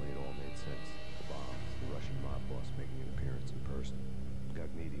 Suddenly it all made sense. The bombs, the Russian mob boss making an appearance in person.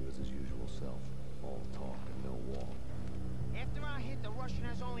 Gagnidi was his usual self. All talk and no walk. After our hit, the Russian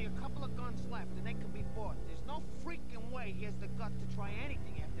has only a couple of guns left, and they can be bought. There's no freaking way he has the guts to try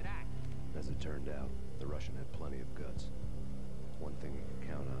anything after that. As it turned out, the Russian had plenty of guts. One thing he could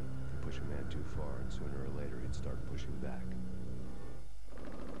count on. You push a man too far, and sooner or later he'd start pushing back.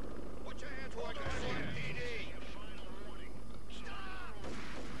 Put your hands where I can see it, PD!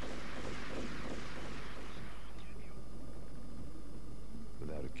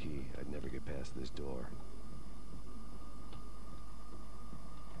 Without a key, I'd never get past this door.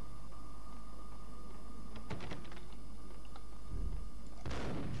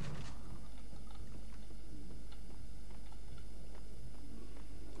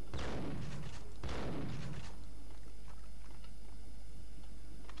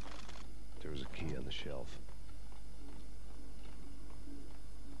 There was a key on the shelf.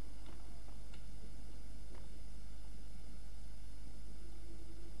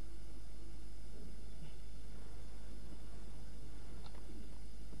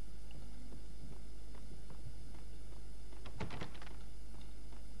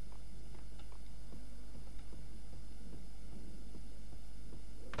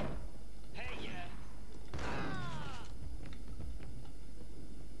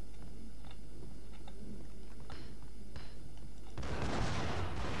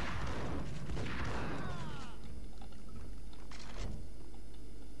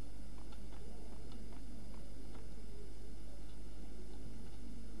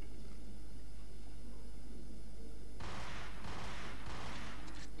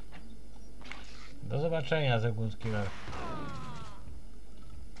 Do zobaczenia, Zegunskiller.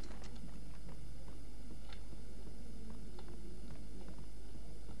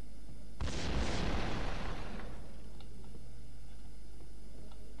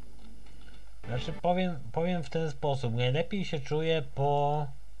 Znaczy powiem w ten sposób, najlepiej się czuję po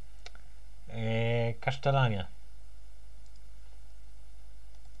kasztelanie.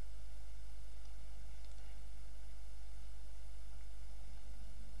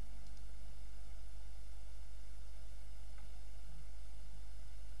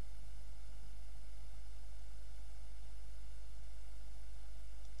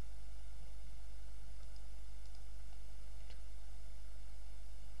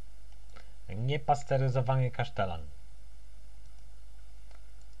 Niepasteryzowany kasztelan.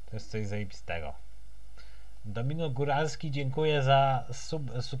 To jest coś zajebistego. Domino Góralski, dziękuję za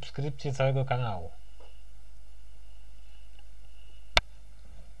subskrypcję całego kanału.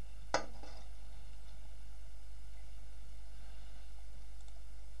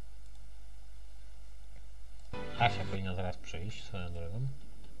 Asia powinna zaraz przyjść swoją drogą.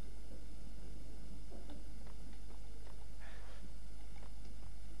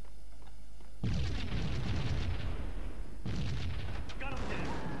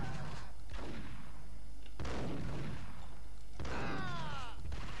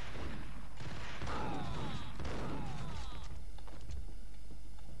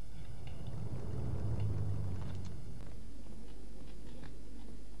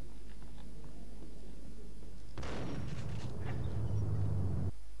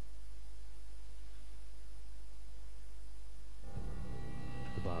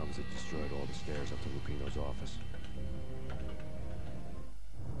 Had destroyed all the stairs up to Lupino's office.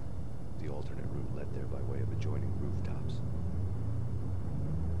 The alternate route led there by way of adjoining rooftops.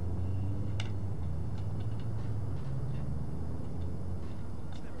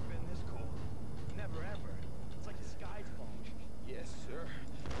 It's never been this cold. Never ever. It's like the sky's falling. Yes, sir.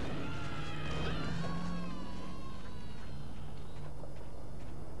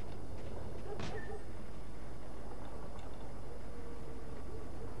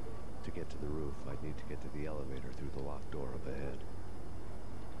 To get to the roof, I'd need to get to the elevator through the locked door up ahead.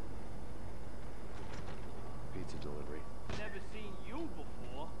 Pizza delivery. Never seen you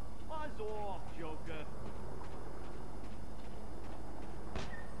before. Buzz off, Joker.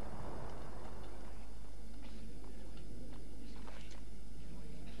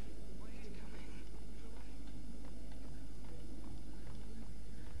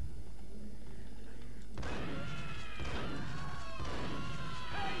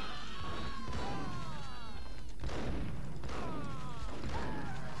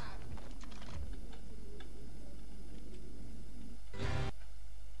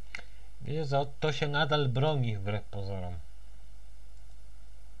 Wiecie co, to się nadal broni wbrew pozorom.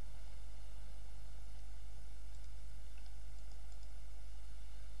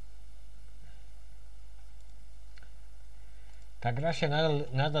 Ta gra się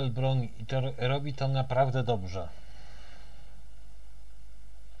nadal broni i to robi to naprawdę dobrze.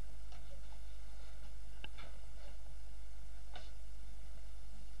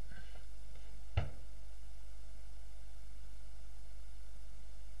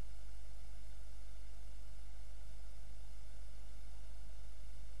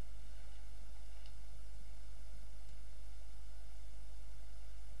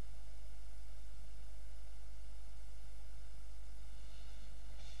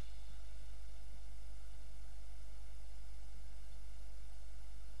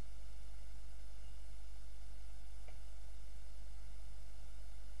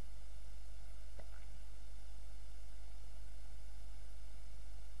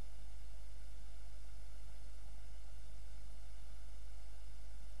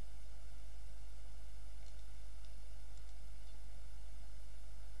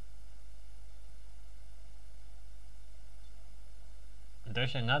 To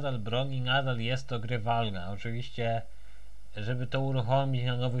się nadal broni, nadal jest to grywalne. Oczywiście, żeby to uruchomić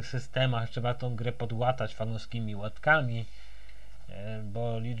na nowych systemach, trzeba tą grę podłatać fanowskimi łatkami,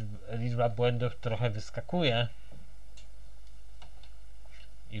 bo liczba błędów trochę wyskakuje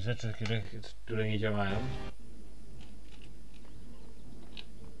i rzeczy, które nie działają.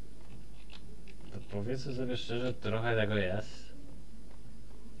 To powiedzmy sobie szczerze, trochę tego jest.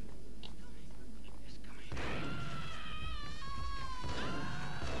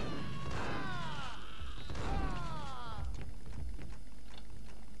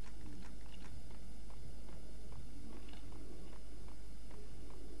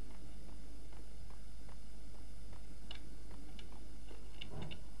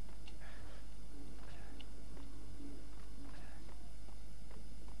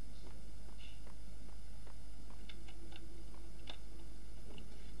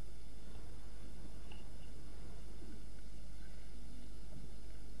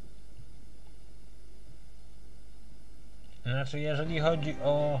 Znaczy, jeżeli chodzi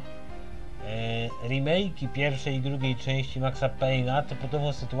o remake'i pierwszej i drugiej części Maxa Payne'a, to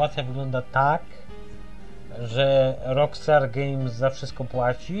podobno sytuacja wygląda tak, że Rockstar Games za wszystko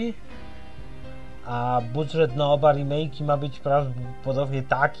płaci, a budżet na oba remake'i ma być prawdopodobnie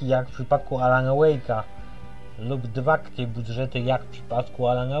taki jak w przypadku Alana Wake'a, lub dwa takie budżety jak w przypadku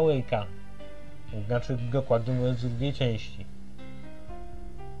Alana Wake'a, znaczy dokładnie mówiąc w drugiej części.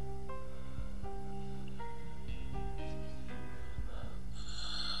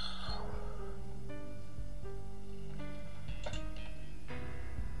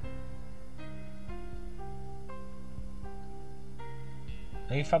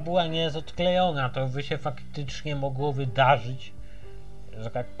 No i fabuła nie jest odklejona, to by się faktycznie mogło wydarzyć,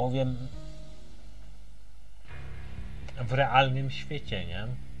 że tak powiem, w realnym świecie, nie?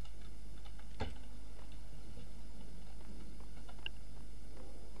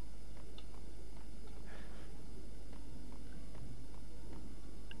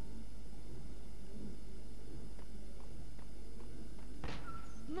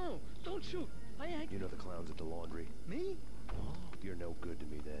 No, don't shoot. You know the clowns at the laundry? Me? You're no good to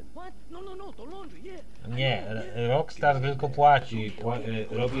me then. What? No, the laundry, yeah. Nie, Rockstar tylko płaci,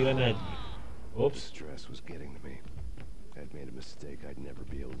 robi remedy. Ups. Stress was getting to me. I'd made a mistake I'd never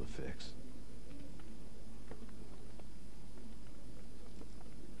be able to fix.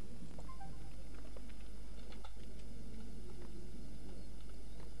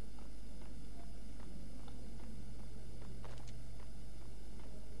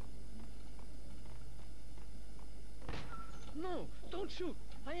 No, don't shoot.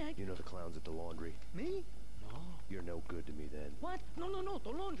 You know the clowns at the laundry? Me? No. You're no good to me then. What? No, the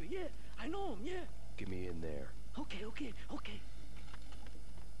laundry, yeah. I know him, yeah. Get me in there. Okay.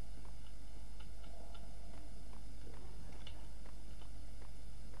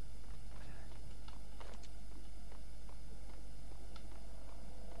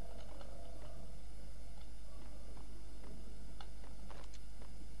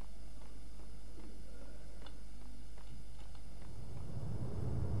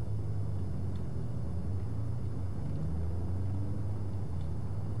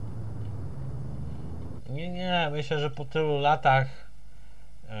 Nie, myślę, że po tylu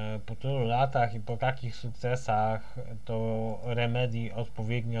latach i po takich sukcesach to Remedy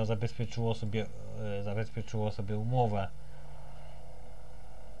odpowiednio zabezpieczyło sobie umowę.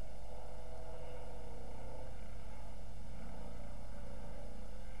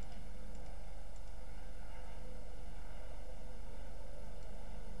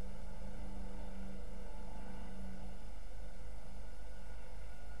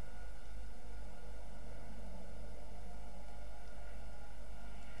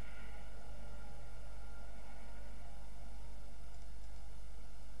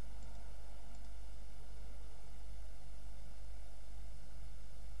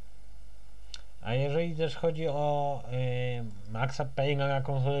 jeżeli też chodzi o Maxa Payne'a na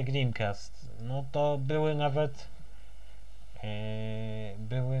konsolę Dreamcast, no to były nawet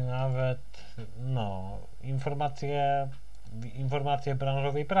no, informacje w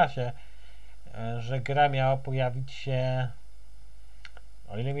branżowej prasie, że gra miała pojawić się,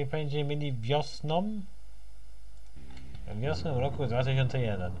 o ile mi pamięć, mieli wiosną roku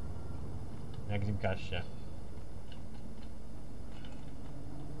 2001 na Dreamcastie.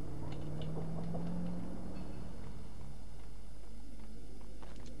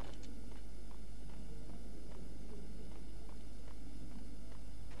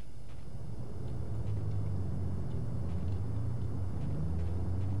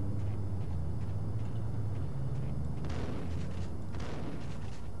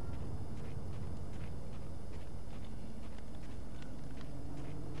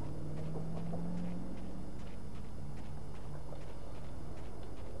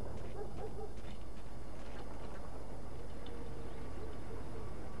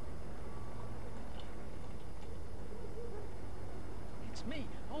 It's me.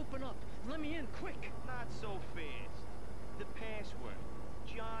 Open up. Let me in, quick. Not so fast. The password.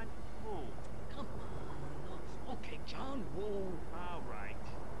 John Woo. Come on. Okay, John Woo. All right.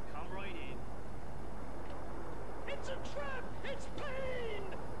 Come right in. It's a trap. It's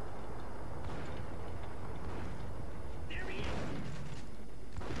Payne. There he is.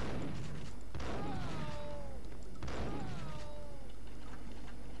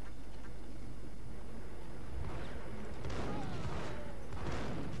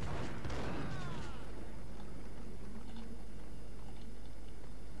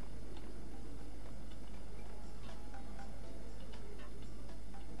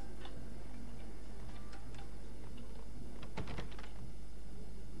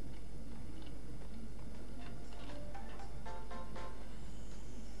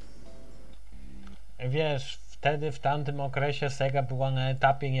 Wiesz, wtedy w tamtym okresie Sega była na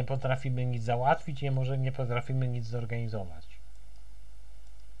etapie nie potrafimy nic załatwić, nie potrafimy nic zorganizować.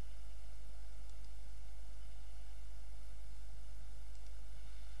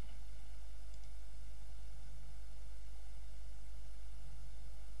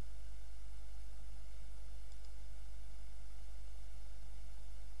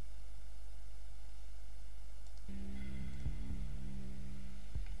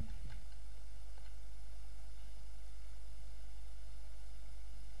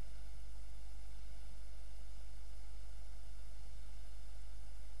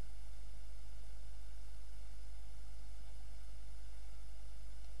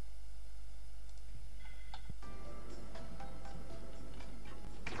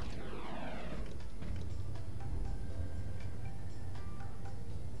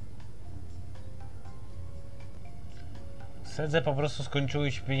 Sedze po prostu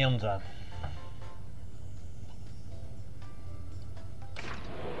skończyły się pieniądze.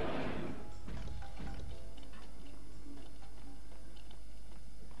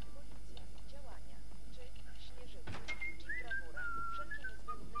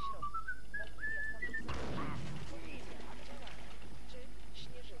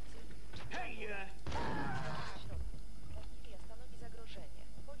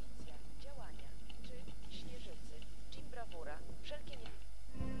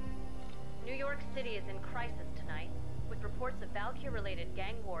 New York City is in crisis tonight, with reports of Valkyrie-related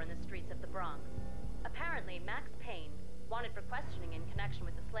gang war in the streets of the Bronx. Apparently, Max Payne, wanted for questioning in connection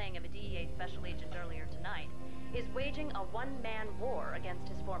with the slaying of a DEA special agent earlier tonight, is waging a one-man war against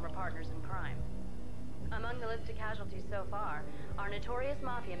his former partners in crime. Among the list of casualties so far are notorious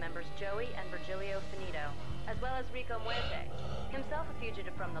mafia members Joey and Virgilio Finito, as well as Rico Muerte, himself a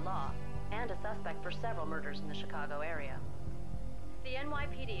fugitive from the law, and a suspect for several murders in the Chicago area. The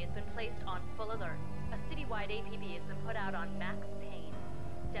NYPD has been placed on full alert. A citywide APB has been put out on Max Payne.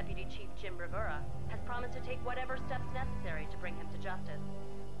 Deputy Chief Jim Rivera has promised to take whatever steps necessary to bring him to justice.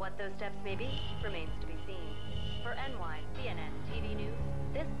 What those steps may be remains to be seen. For NY, CNN, TV News,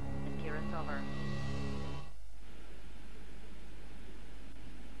 this is Kira Silver.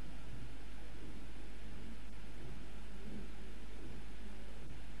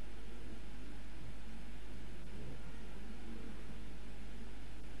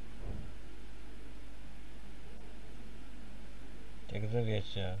 Także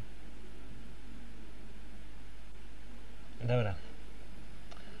wiecie. Dobra.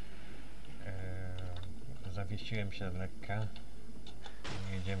 Zawiesiłem się z lekka.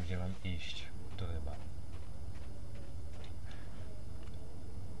 Nie wiedziałem, gdzie mam iść. Tu chyba.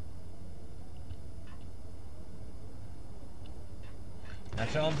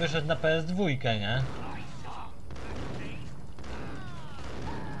 Znaczy on wyszedł na PS2, nie?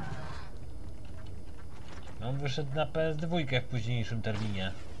 On wyszedł na PS2 w późniejszym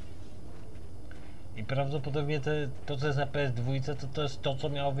terminie. I prawdopodobnie to co jest na PS2 to jest to, co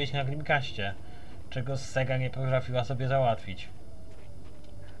miało wyjść na Dreamcastie. Czego Sega nie potrafiła sobie załatwić.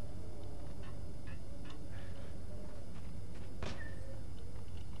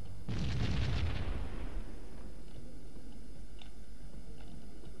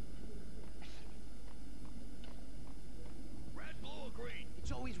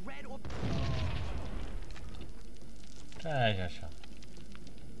 Cześć, Asia.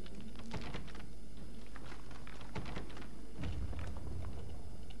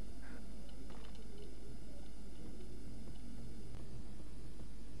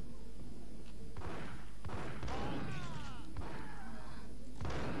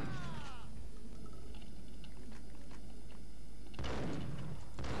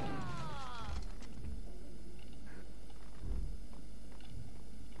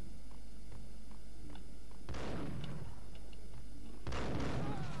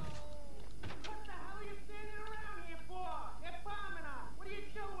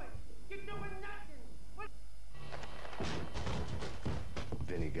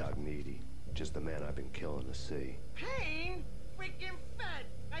 Just the man I've been killing to see. Payne? Freaking fed!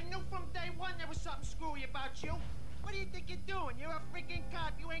 I knew from day one there was something screwy about you. What do you think you're doing? You're a freaking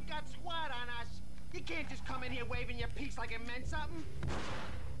cop. You ain't got squat on us. You can't just come in here waving your piece like it meant something.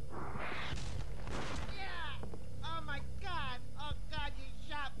 Yeah! Oh my God! Oh God, you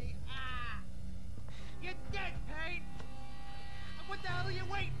shot me! Ah! You're dead, Payne! What the hell are you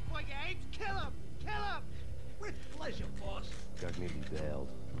waiting for, you apes? Kill him! Kill him! With pleasure, boss. Cogniti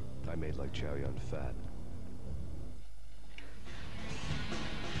bailed. I made like Chow Yun Fat.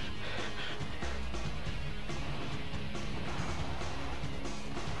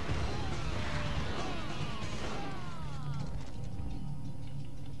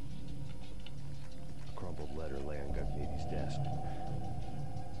 A crumpled letter lay on Cogniti's desk.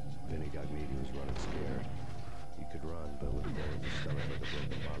 Vinny Cogniti was running scared. He could run, but with a bone in his stomach like a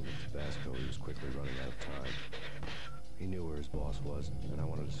broken bottle of Tabasco, he was quickly running out of time. He knew where his boss was, and I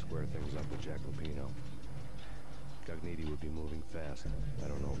wanted to square things up with Jack Lupino. Cogniti would be moving fast. I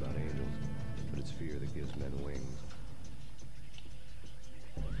don't know about angels, but it's fear that gives men wings.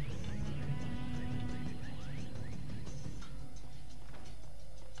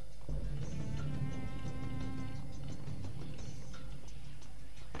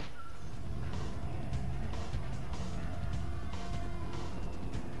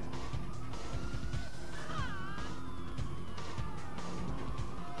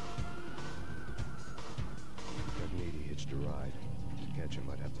 To ride. To catch him,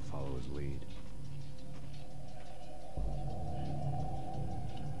 I'd have to follow his lead.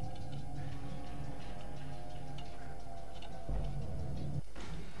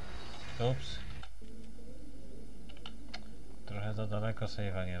 Ups. Trochę za daleko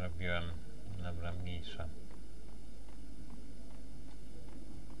save'a nie robiłem. Dobra, mniejsza.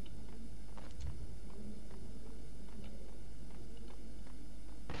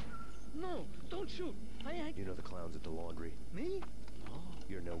 No, don't shoot. You know the clowns at the laundry? Me? No.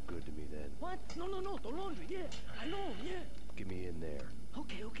 You're no good to me then. What? No, the laundry, yeah. I know, yeah. Get me in there.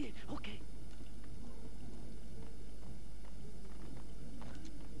 Okay.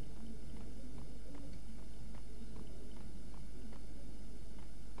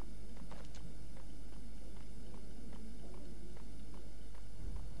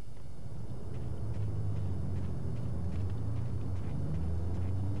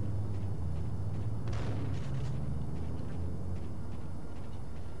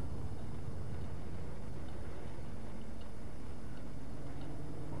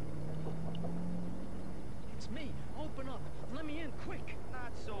 Me, open up. Let me in quick.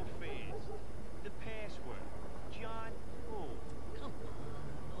 Not so fast. The password. John Woo. Come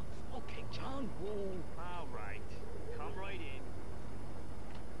on. Okay, John Woo. All right. Come right in.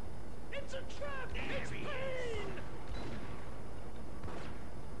 It's a trap! It's Payne!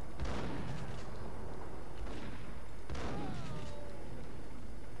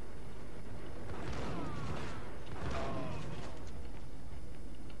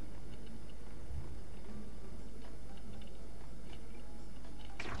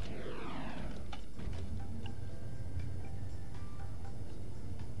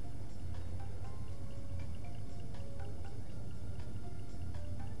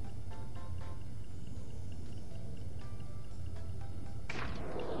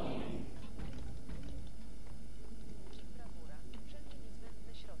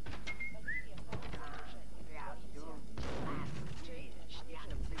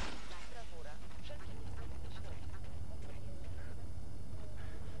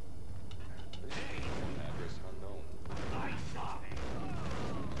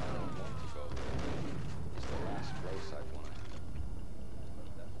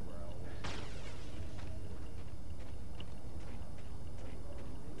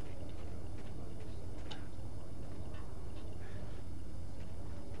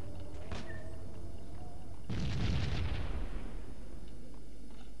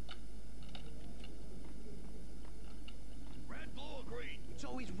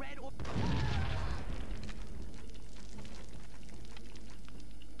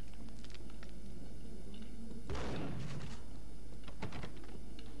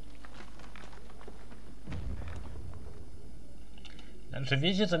 Znaczy,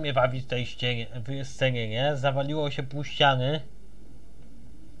 wiecie co mnie bawi w tej scenie, nie? Zawaliło się pół ściany.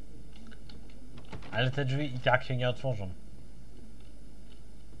 Ale te drzwi i tak się nie otworzą.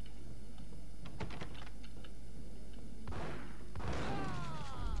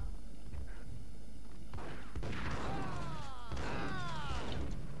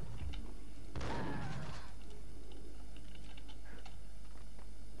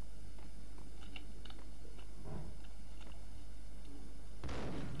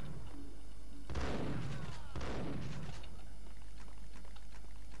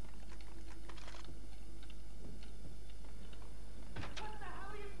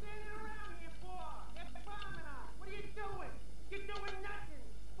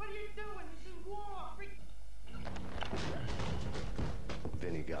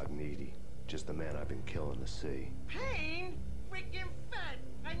 Just the man I've been killing to see. Payne? Freaking fat!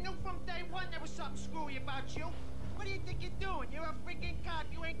 I knew from day one there was something screwy about you. What do you think you're doing? You're a freaking cop.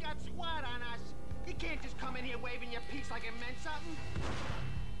 You ain't got squad on us. You can't just come in here waving your piece like it meant something.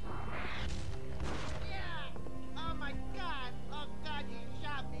 Yeah! Oh my god! Oh god, you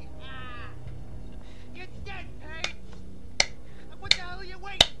shot me! Ah! You're dead, Payne! What the hell are you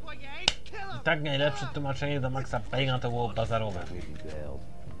waiting for, you ain't? Kill him! I tak najlepsze tłumaczenie do Maxa Payne'a to było bazarowe.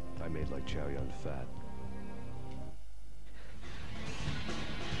 I made like Chow Yun Fat.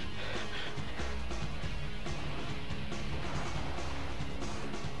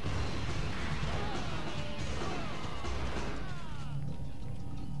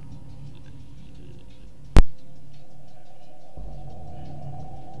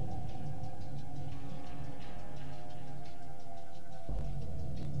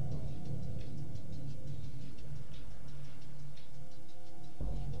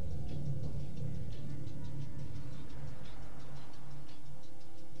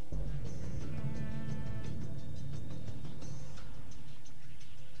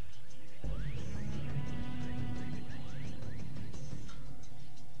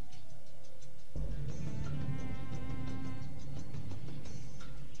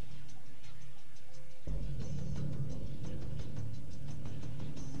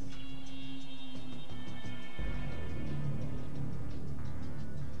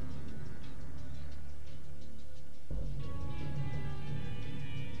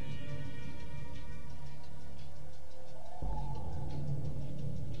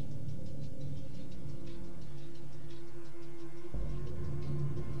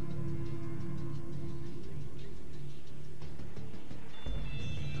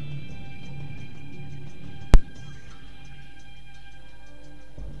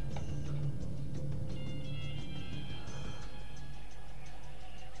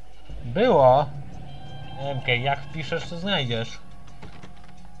 Było. MK, jak wpiszesz, to znajdziesz.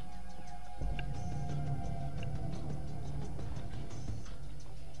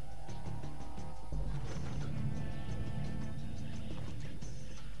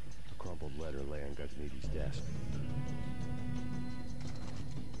 A crumpled letter lay on Gugneedy's desk.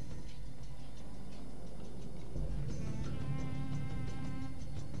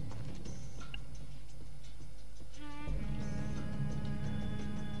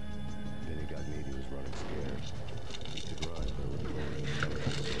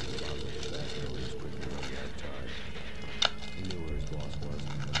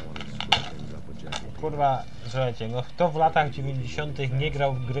 Kurwa, słuchajcie, no kto w latach 90. nie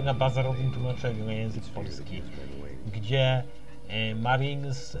grał w gry na bazarowym tłumaczeniu na język polski, gdzie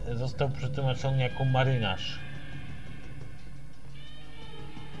Marines został przetłumaczony jako marynarz.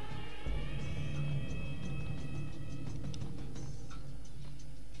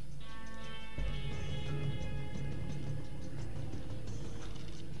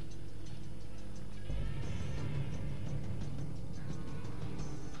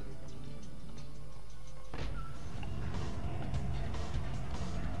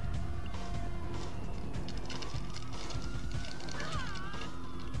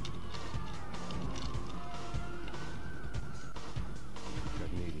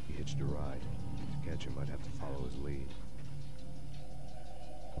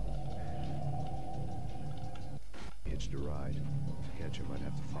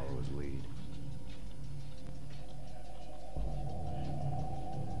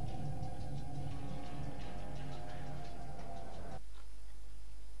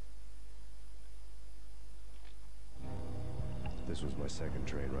 This was my second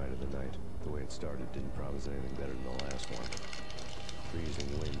train ride of the night. The way it started didn't promise anything better than the last one.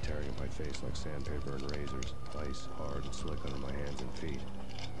 Freezing wind tearing at my face like sandpaper and razors. Ice hard and slick under my hands and feet.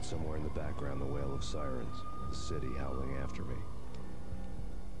 And somewhere in the background, the wail of sirens. The city howling after me.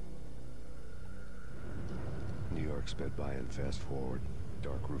 New York truck sped by and fast forward.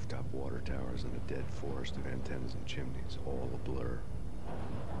 Dark rooftop water towers and a dead forest of antennas and chimneys, all a blur.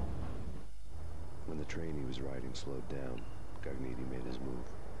 When the train he was riding slowed down, Gagniti made his move.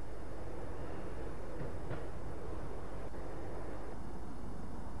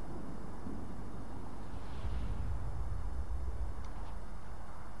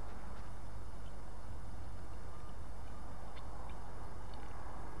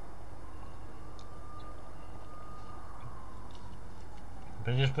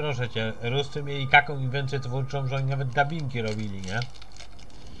 Przecież proszę cię, Ruscy mieli taką inwencję twórczą, że oni nawet dubbingi robili, nie?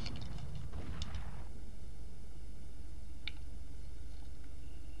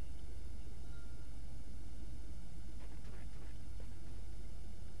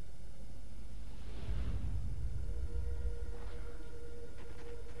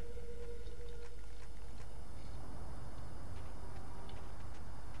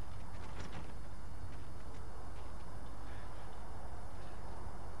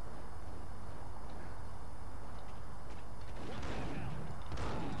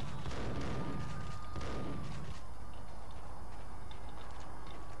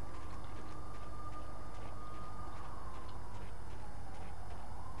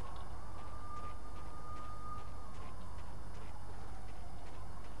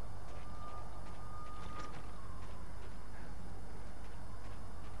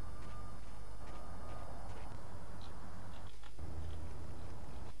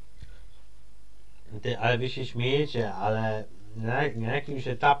 Ale wy się śmiejecie, ale na jakimś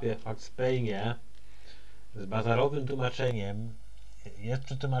etapie fakt w Payne z bazarowym tłumaczeniem jest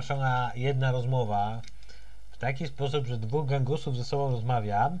przetłumaczona jedna rozmowa w taki sposób, że dwóch gangusów ze sobą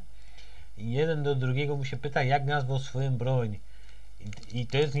rozmawia i jeden do drugiego mu się pyta, jak nazwał swoją broń i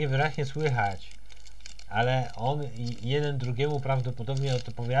to jest niewyraźnie słychać, ale on jeden drugiemu prawdopodobnie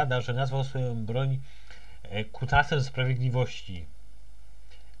odpowiada, że nazwał swoją broń kutasem sprawiedliwości.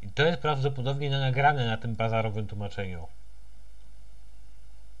 I to jest prawdopodobnie nagrane na tym bazarowym tłumaczeniu.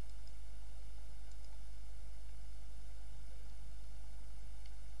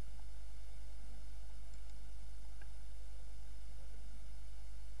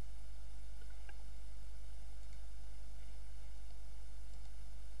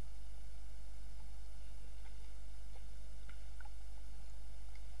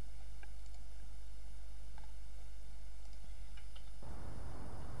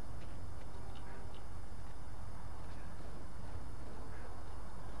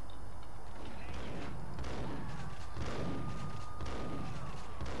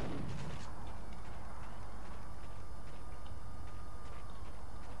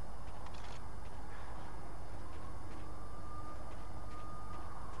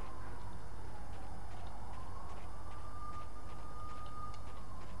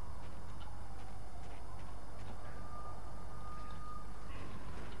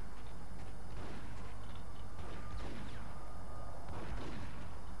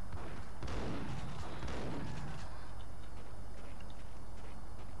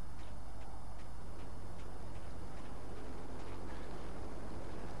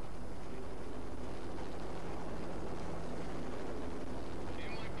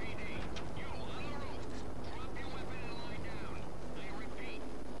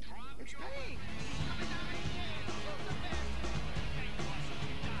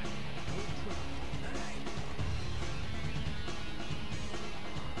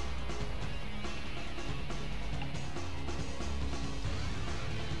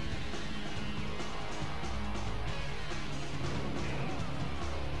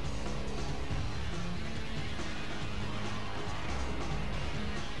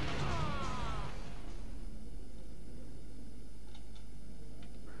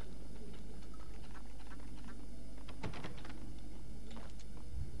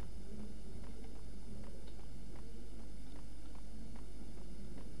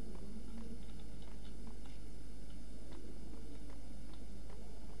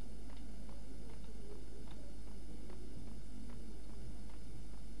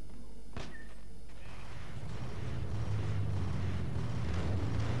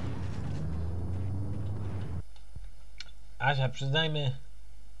 Asia, przyznajmy,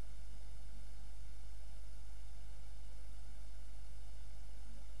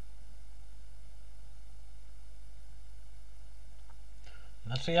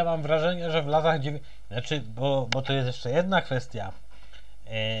 znaczy ja mam wrażenie, że w latach bo to jest jeszcze jedna kwestia.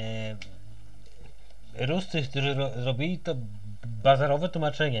 Ruscy, którzy robili to bazarowe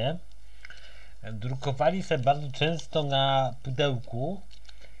tłumaczenie, drukowali sobie bardzo często na pudełku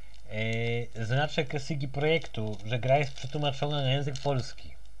znaczek Segi projektu, że gra jest przetłumaczona na język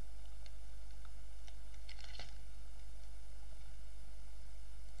polski.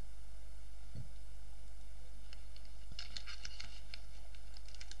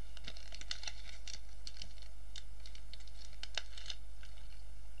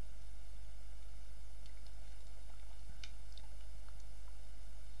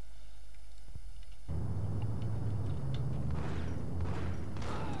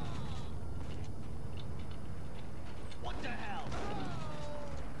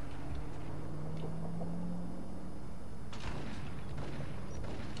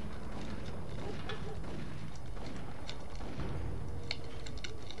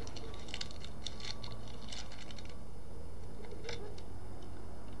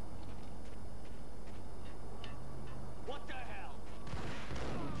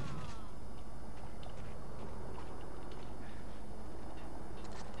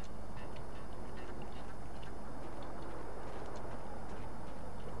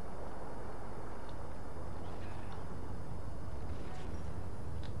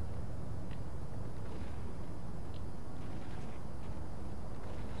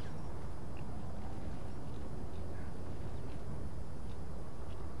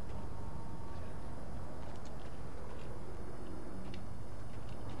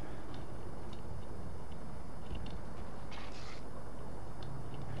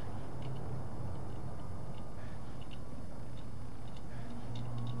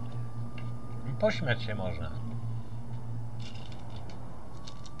 pośmiać się można.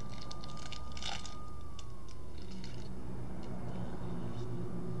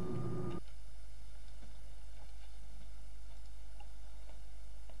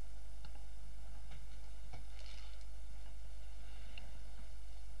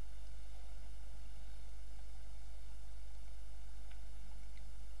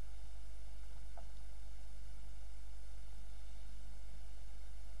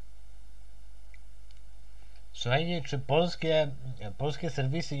 Słuchajcie, czy polskie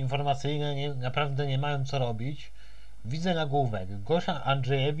serwisy informacyjne naprawdę nie mają co robić? Widzę nagłówek. Gosia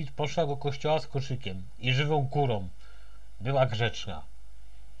Andrzejewicz poszła do kościoła z koszykiem i żywą kurą. Była grzeczna.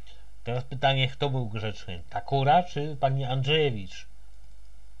 Teraz pytanie, kto był grzeczny? Ta kura czy pani Andrzejewicz?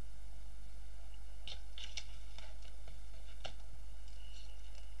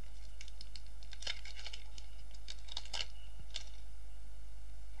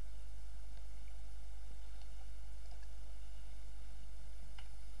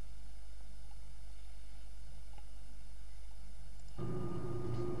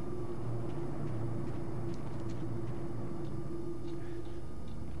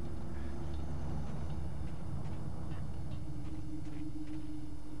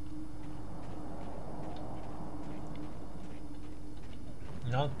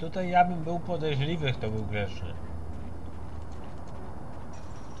 No tutaj ja bym był podejrzliwy, kto był grzeczny.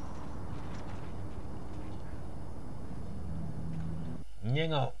 Nie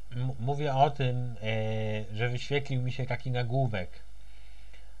no, mówię o tym, że wyświetlił mi się taki nagłówek.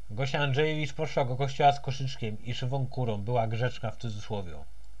 Gosia Andrzejewicz poszła do kościoła z koszyczkiem i żywą kurą. Była grzeczna w cudzysłowie.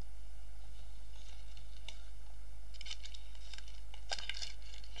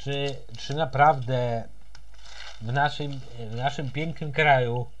 Czy naprawdę w naszym pięknym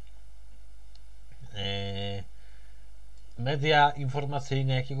kraju media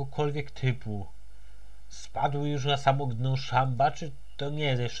informacyjne jakiegokolwiek typu spadły już na samo dno szamba, czy to nie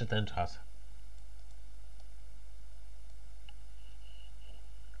jest jeszcze ten czas?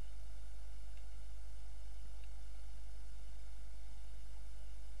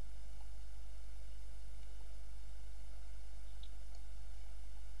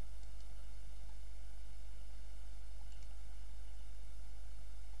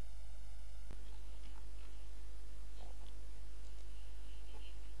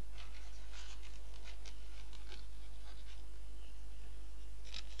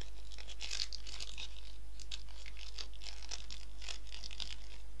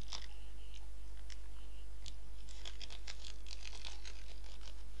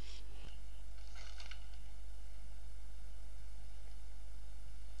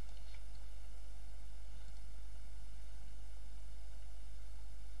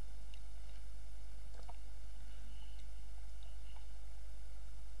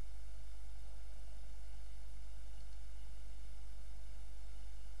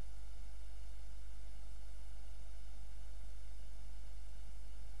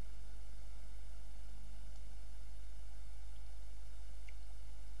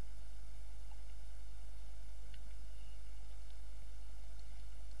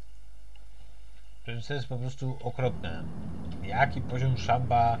 To jest po prostu okropne. Jaki poziom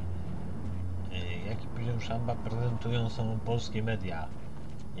szamba prezentują są polskie media?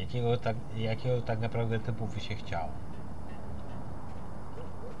 Jakiego tak naprawdę typu by się chciał?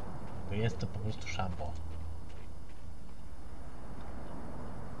 To jest to po prostu szambo.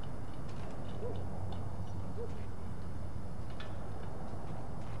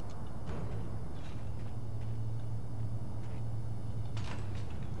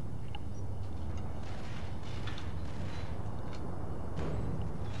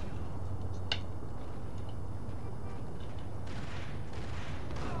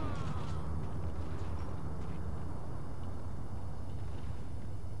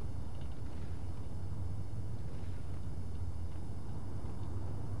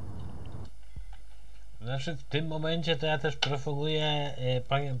 Znaczy w tym momencie to ja też proponuję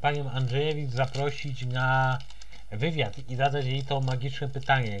panią Andrzejewicz zaprosić na wywiad i zadać jej to magiczne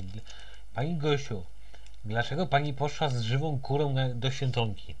pytanie. Pani Gosiu, dlaczego pani poszła z żywą kurą do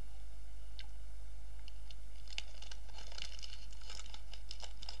święconki?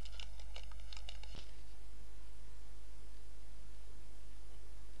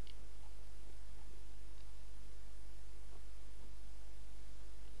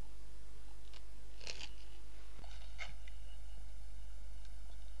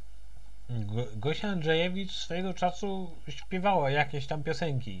 Gosia Andrzejewicz swojego czasu śpiewała jakieś tam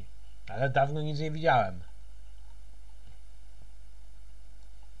piosenki, ale dawno nic nie widziałem.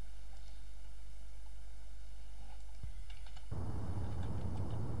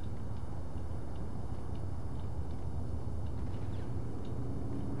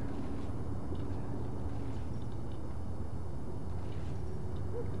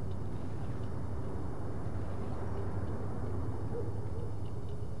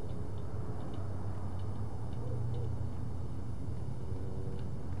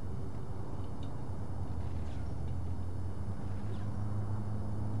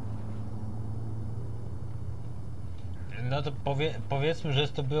 No to powiedzmy, że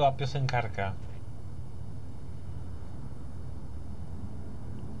to była piosenkarka.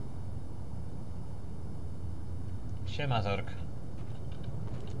 Siema, Zork.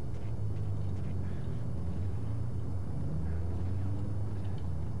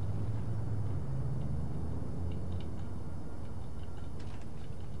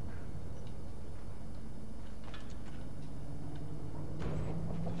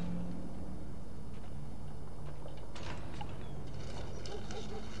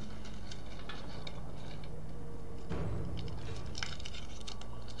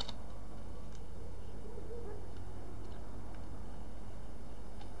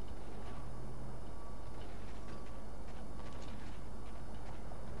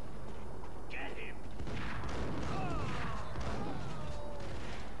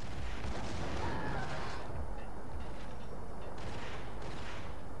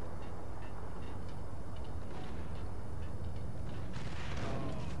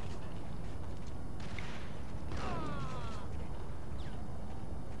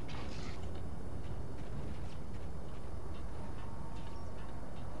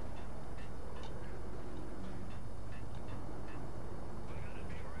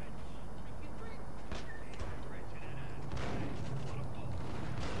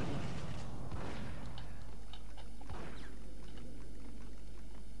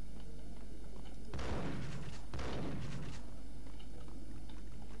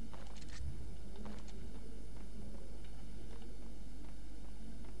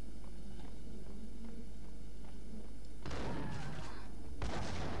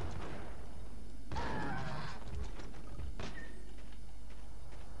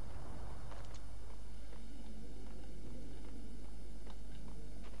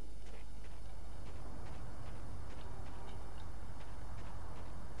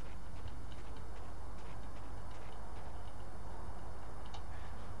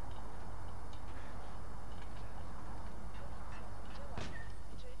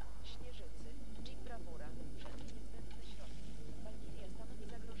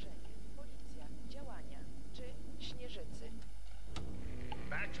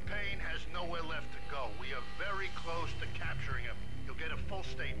 Payne has nowhere left to go. We are very close to capturing him. You'll get a full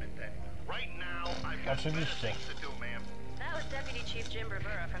statement then. Right now, I've got better things to do, ma'am. That was Deputy Chief Jim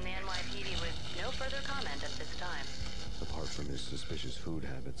Bravura from the NYPD with no further comment at this time. Apart from his suspicious food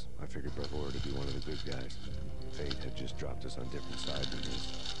habits, I figured Bravura to be one of the good guys. Fate had just dropped us on different sides than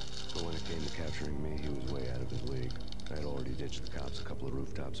his. But when it came to capturing me, he was way out of his league. I had already ditched the cops a couple of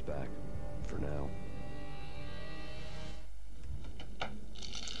rooftops back. For now.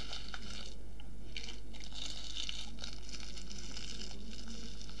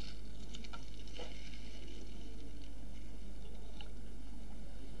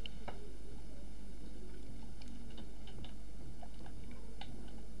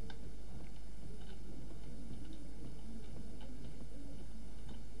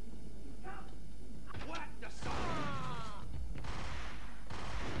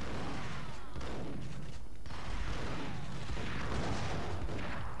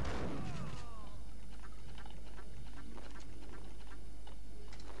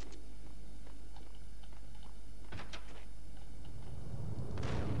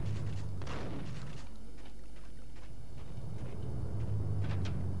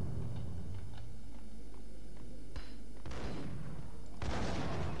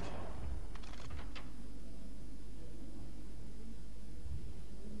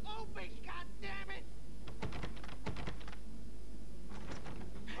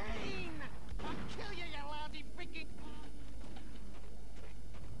 Payne! I'll kill you, you lousy freaking...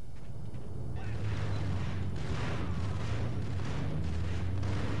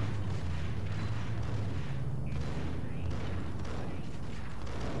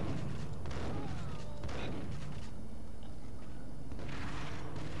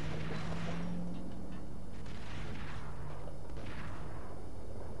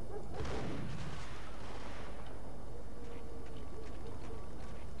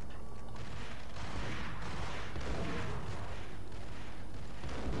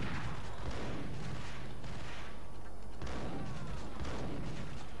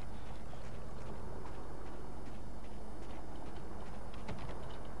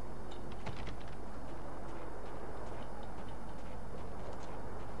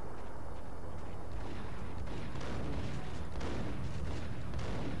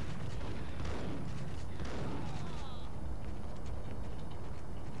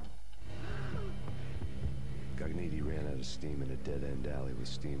 Steam in a dead-end alley with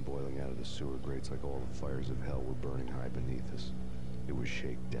steam boiling out of the sewer grates like all the fires of hell were burning high beneath us. It was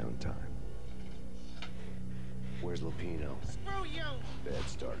shakedown time. Where's Lupino? Screw you! Bad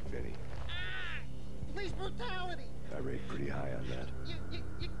start, Vinny. Police brutality! I rate pretty high on that.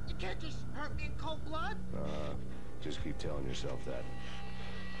 You can't just hurt me in cold blood? Just keep telling yourself that.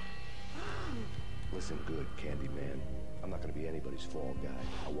 Listen good, Candyman. I'm not gonna be anybody's fall guy.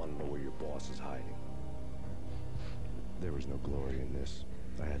 I want to know where your boss is hiding. There was no glory in this.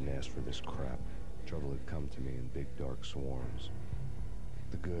 I hadn't asked for this crap. Trouble had come to me in big dark swarms.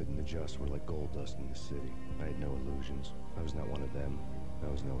 The good and the just were like gold dust in the city. I had no illusions. I was not one of them.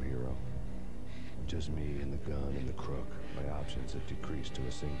 I was no hero. Just me and the gun and the crook. My options had decreased to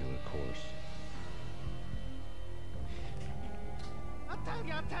a singular course. I'll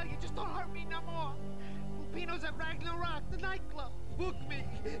tell you, just don't hurt me no more. Lupino's at Ragnarok, the nightclub. Book me,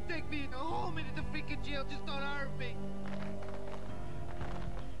 take me in the home into the freaking jail, just don't hurt me.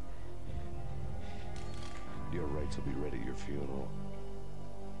 Your rights will be ready at your funeral.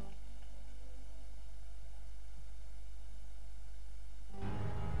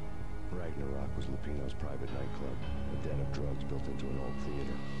 Ragnarok was Lupino's private nightclub, a den of drugs built into an old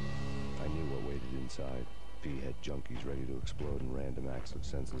theater. I knew what waited inside. V had junkies ready to explode in random acts of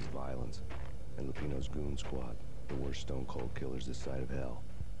senseless violence, and Lupino's goon squad, the worst stone-cold killers this side of hell.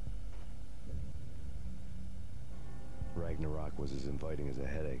 Ragnarok was as inviting as a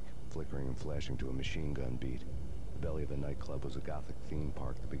headache, flickering and flashing to a machine gun beat. The belly of the nightclub was a gothic theme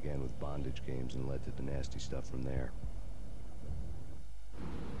park that began with bondage games and led to the nasty stuff from there.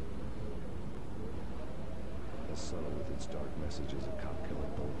 As subtle with its dark message as a cop killer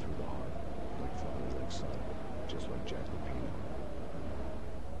bullet through the heart, like father, like son, just like Jack Lupino.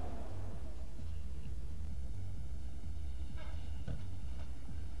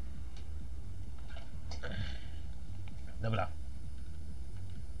 Dobra.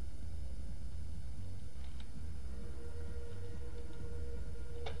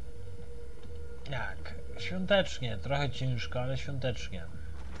 Jak? Świątecznie, trochę ciężko, ale świątecznie.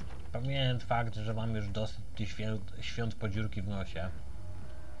 Pomijając fakt, że mam już dosyć tych świąt po dziurki w nosie.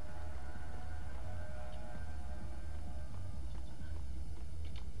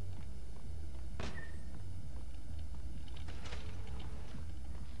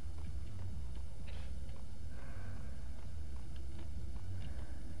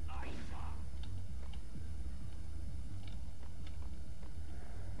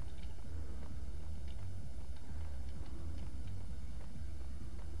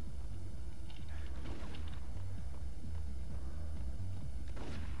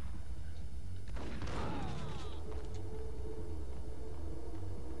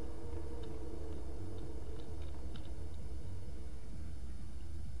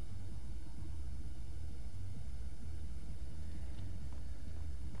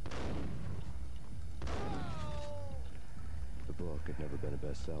 Had never been a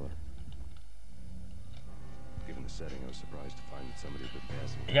bestseller. Given the setting, I was surprised to find that somebody had been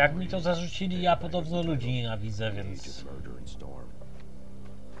passing. Jak mi to zarzucili, ja podobno ludzi nienawidzę, więc...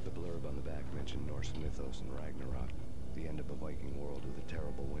 The blurb on the back mentioned Norse mythos and Ragnarok, the end of a Viking world with a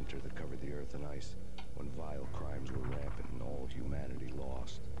terrible winter that covered the earth in ice, when vile crimes were rampant and all humanity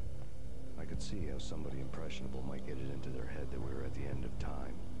lost. I could see how somebody impressionable might get it into their head that we were at the end of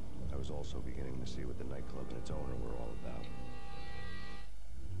time. I was also beginning to see what the nightclub and its owner were all about.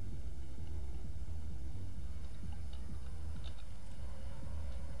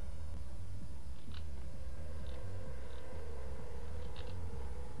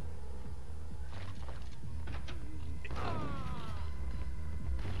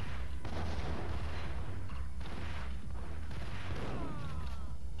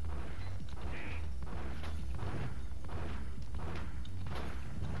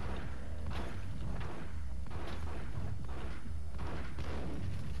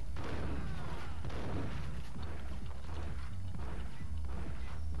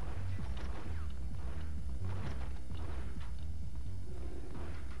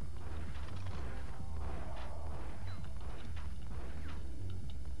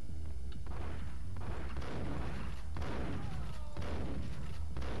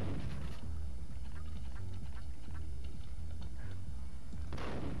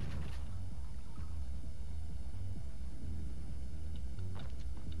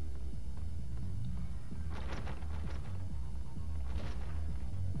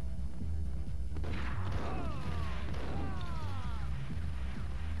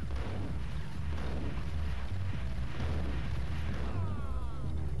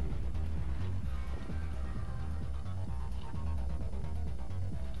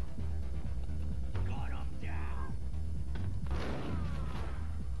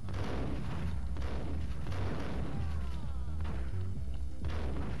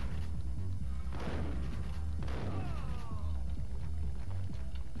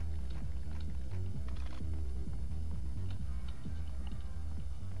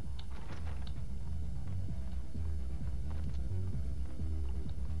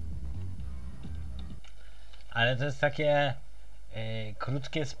 Ale to jest takie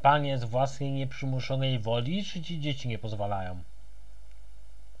krótkie spanie z własnej nieprzymuszonej woli, czy ci dzieci nie pozwalają?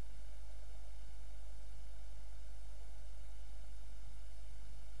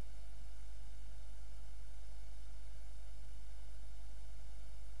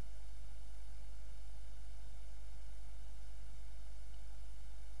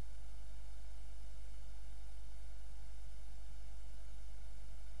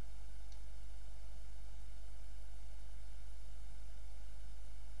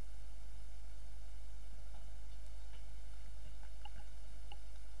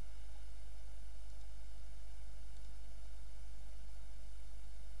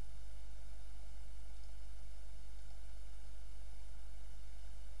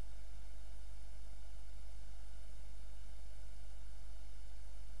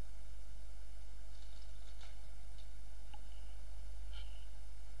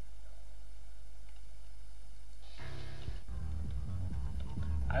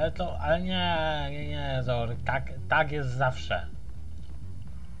 Ale nie, Zor, tak jest zawsze.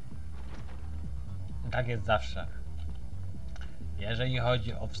 Tak jest zawsze. Jeżeli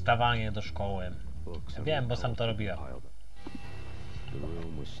chodzi o wstawanie do szkoły. Wiem, bo sam to robiłem. The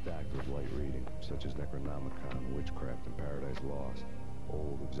room was stacked with light reading, such as Necronomicon, Witchcraft, and Paradise Lost.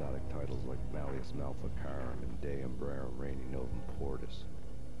 Old exotic titles like Malleus Maleficarum and De Umbrarum Reini Novum Portis.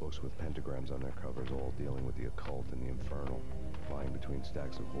 Books with pentagrams on their covers, all dealing with the occult and the infernal. Lying between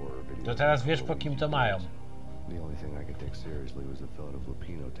stacks of horror videos. To teraz wiesz, po kim to mają. The only thing I could take seriously was the thought of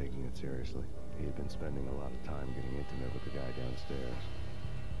Lupino taking it seriously. He had been spending a lot of time getting intimate with the guy downstairs.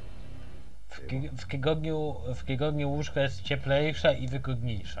 W tygodniu łóżko jest cieplejsze i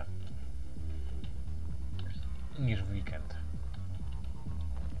wygodniejsze niż w weekend.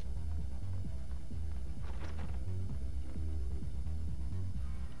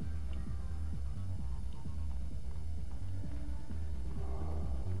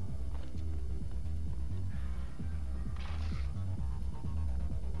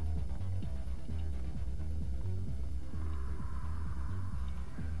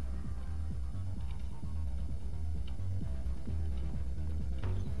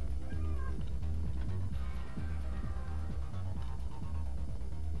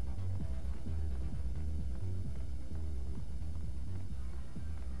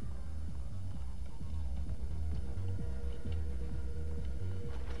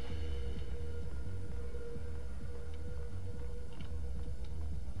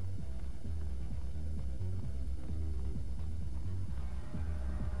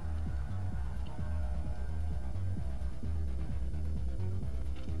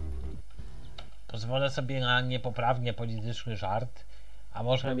 Pozwolę sobie na niepoprawnie polityczny żart. A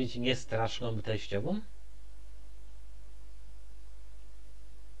można mieć niestraszną teściową?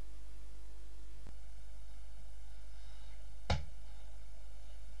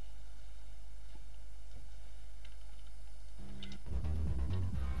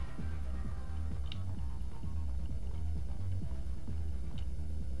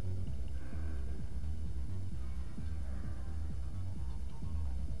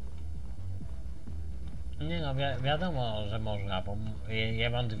 Nie no, wiadomo, że można, bo ja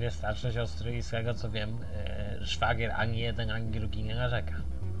mam dwie starsze siostry i z tego co wiem, szwagier ani jeden, ani drugi nie narzeka.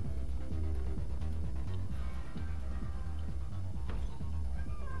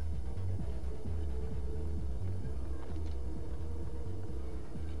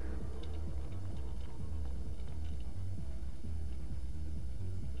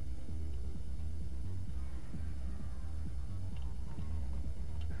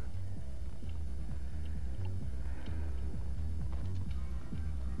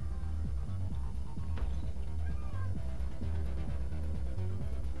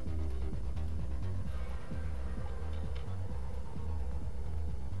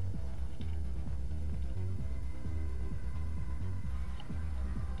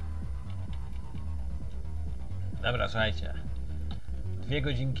 Dobra, słuchajcie. 2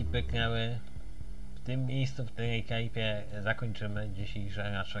 godzinki pyknęły. W tym miejscu, w tej knajpie zakończymy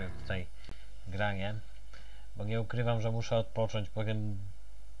dzisiejsze nasze tutaj granie. Bo nie ukrywam, że muszę odpocząć po tym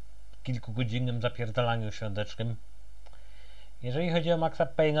kilkugodzinnym zapierdalaniu świątecznym. Jeżeli chodzi o Maxa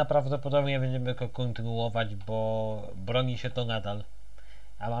Payne'a, prawdopodobnie będziemy go kontynuować, bo broni się to nadal.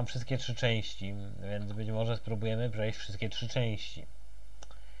 A mam wszystkie 3 części, więc być może spróbujemy przejść wszystkie 3 części.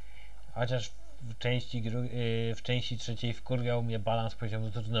 Chociaż w części trzeciej wkurwiał mnie balans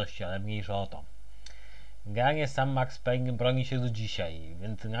poziomu trudności, ale mniejsza o to. Granie sam Max Payne broni się do dzisiaj,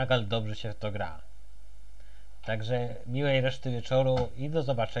 więc nadal dobrze się w to gra. Także miłej reszty wieczoru i do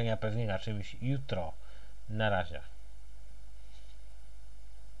zobaczenia pewnie na czymś jutro. Na razie.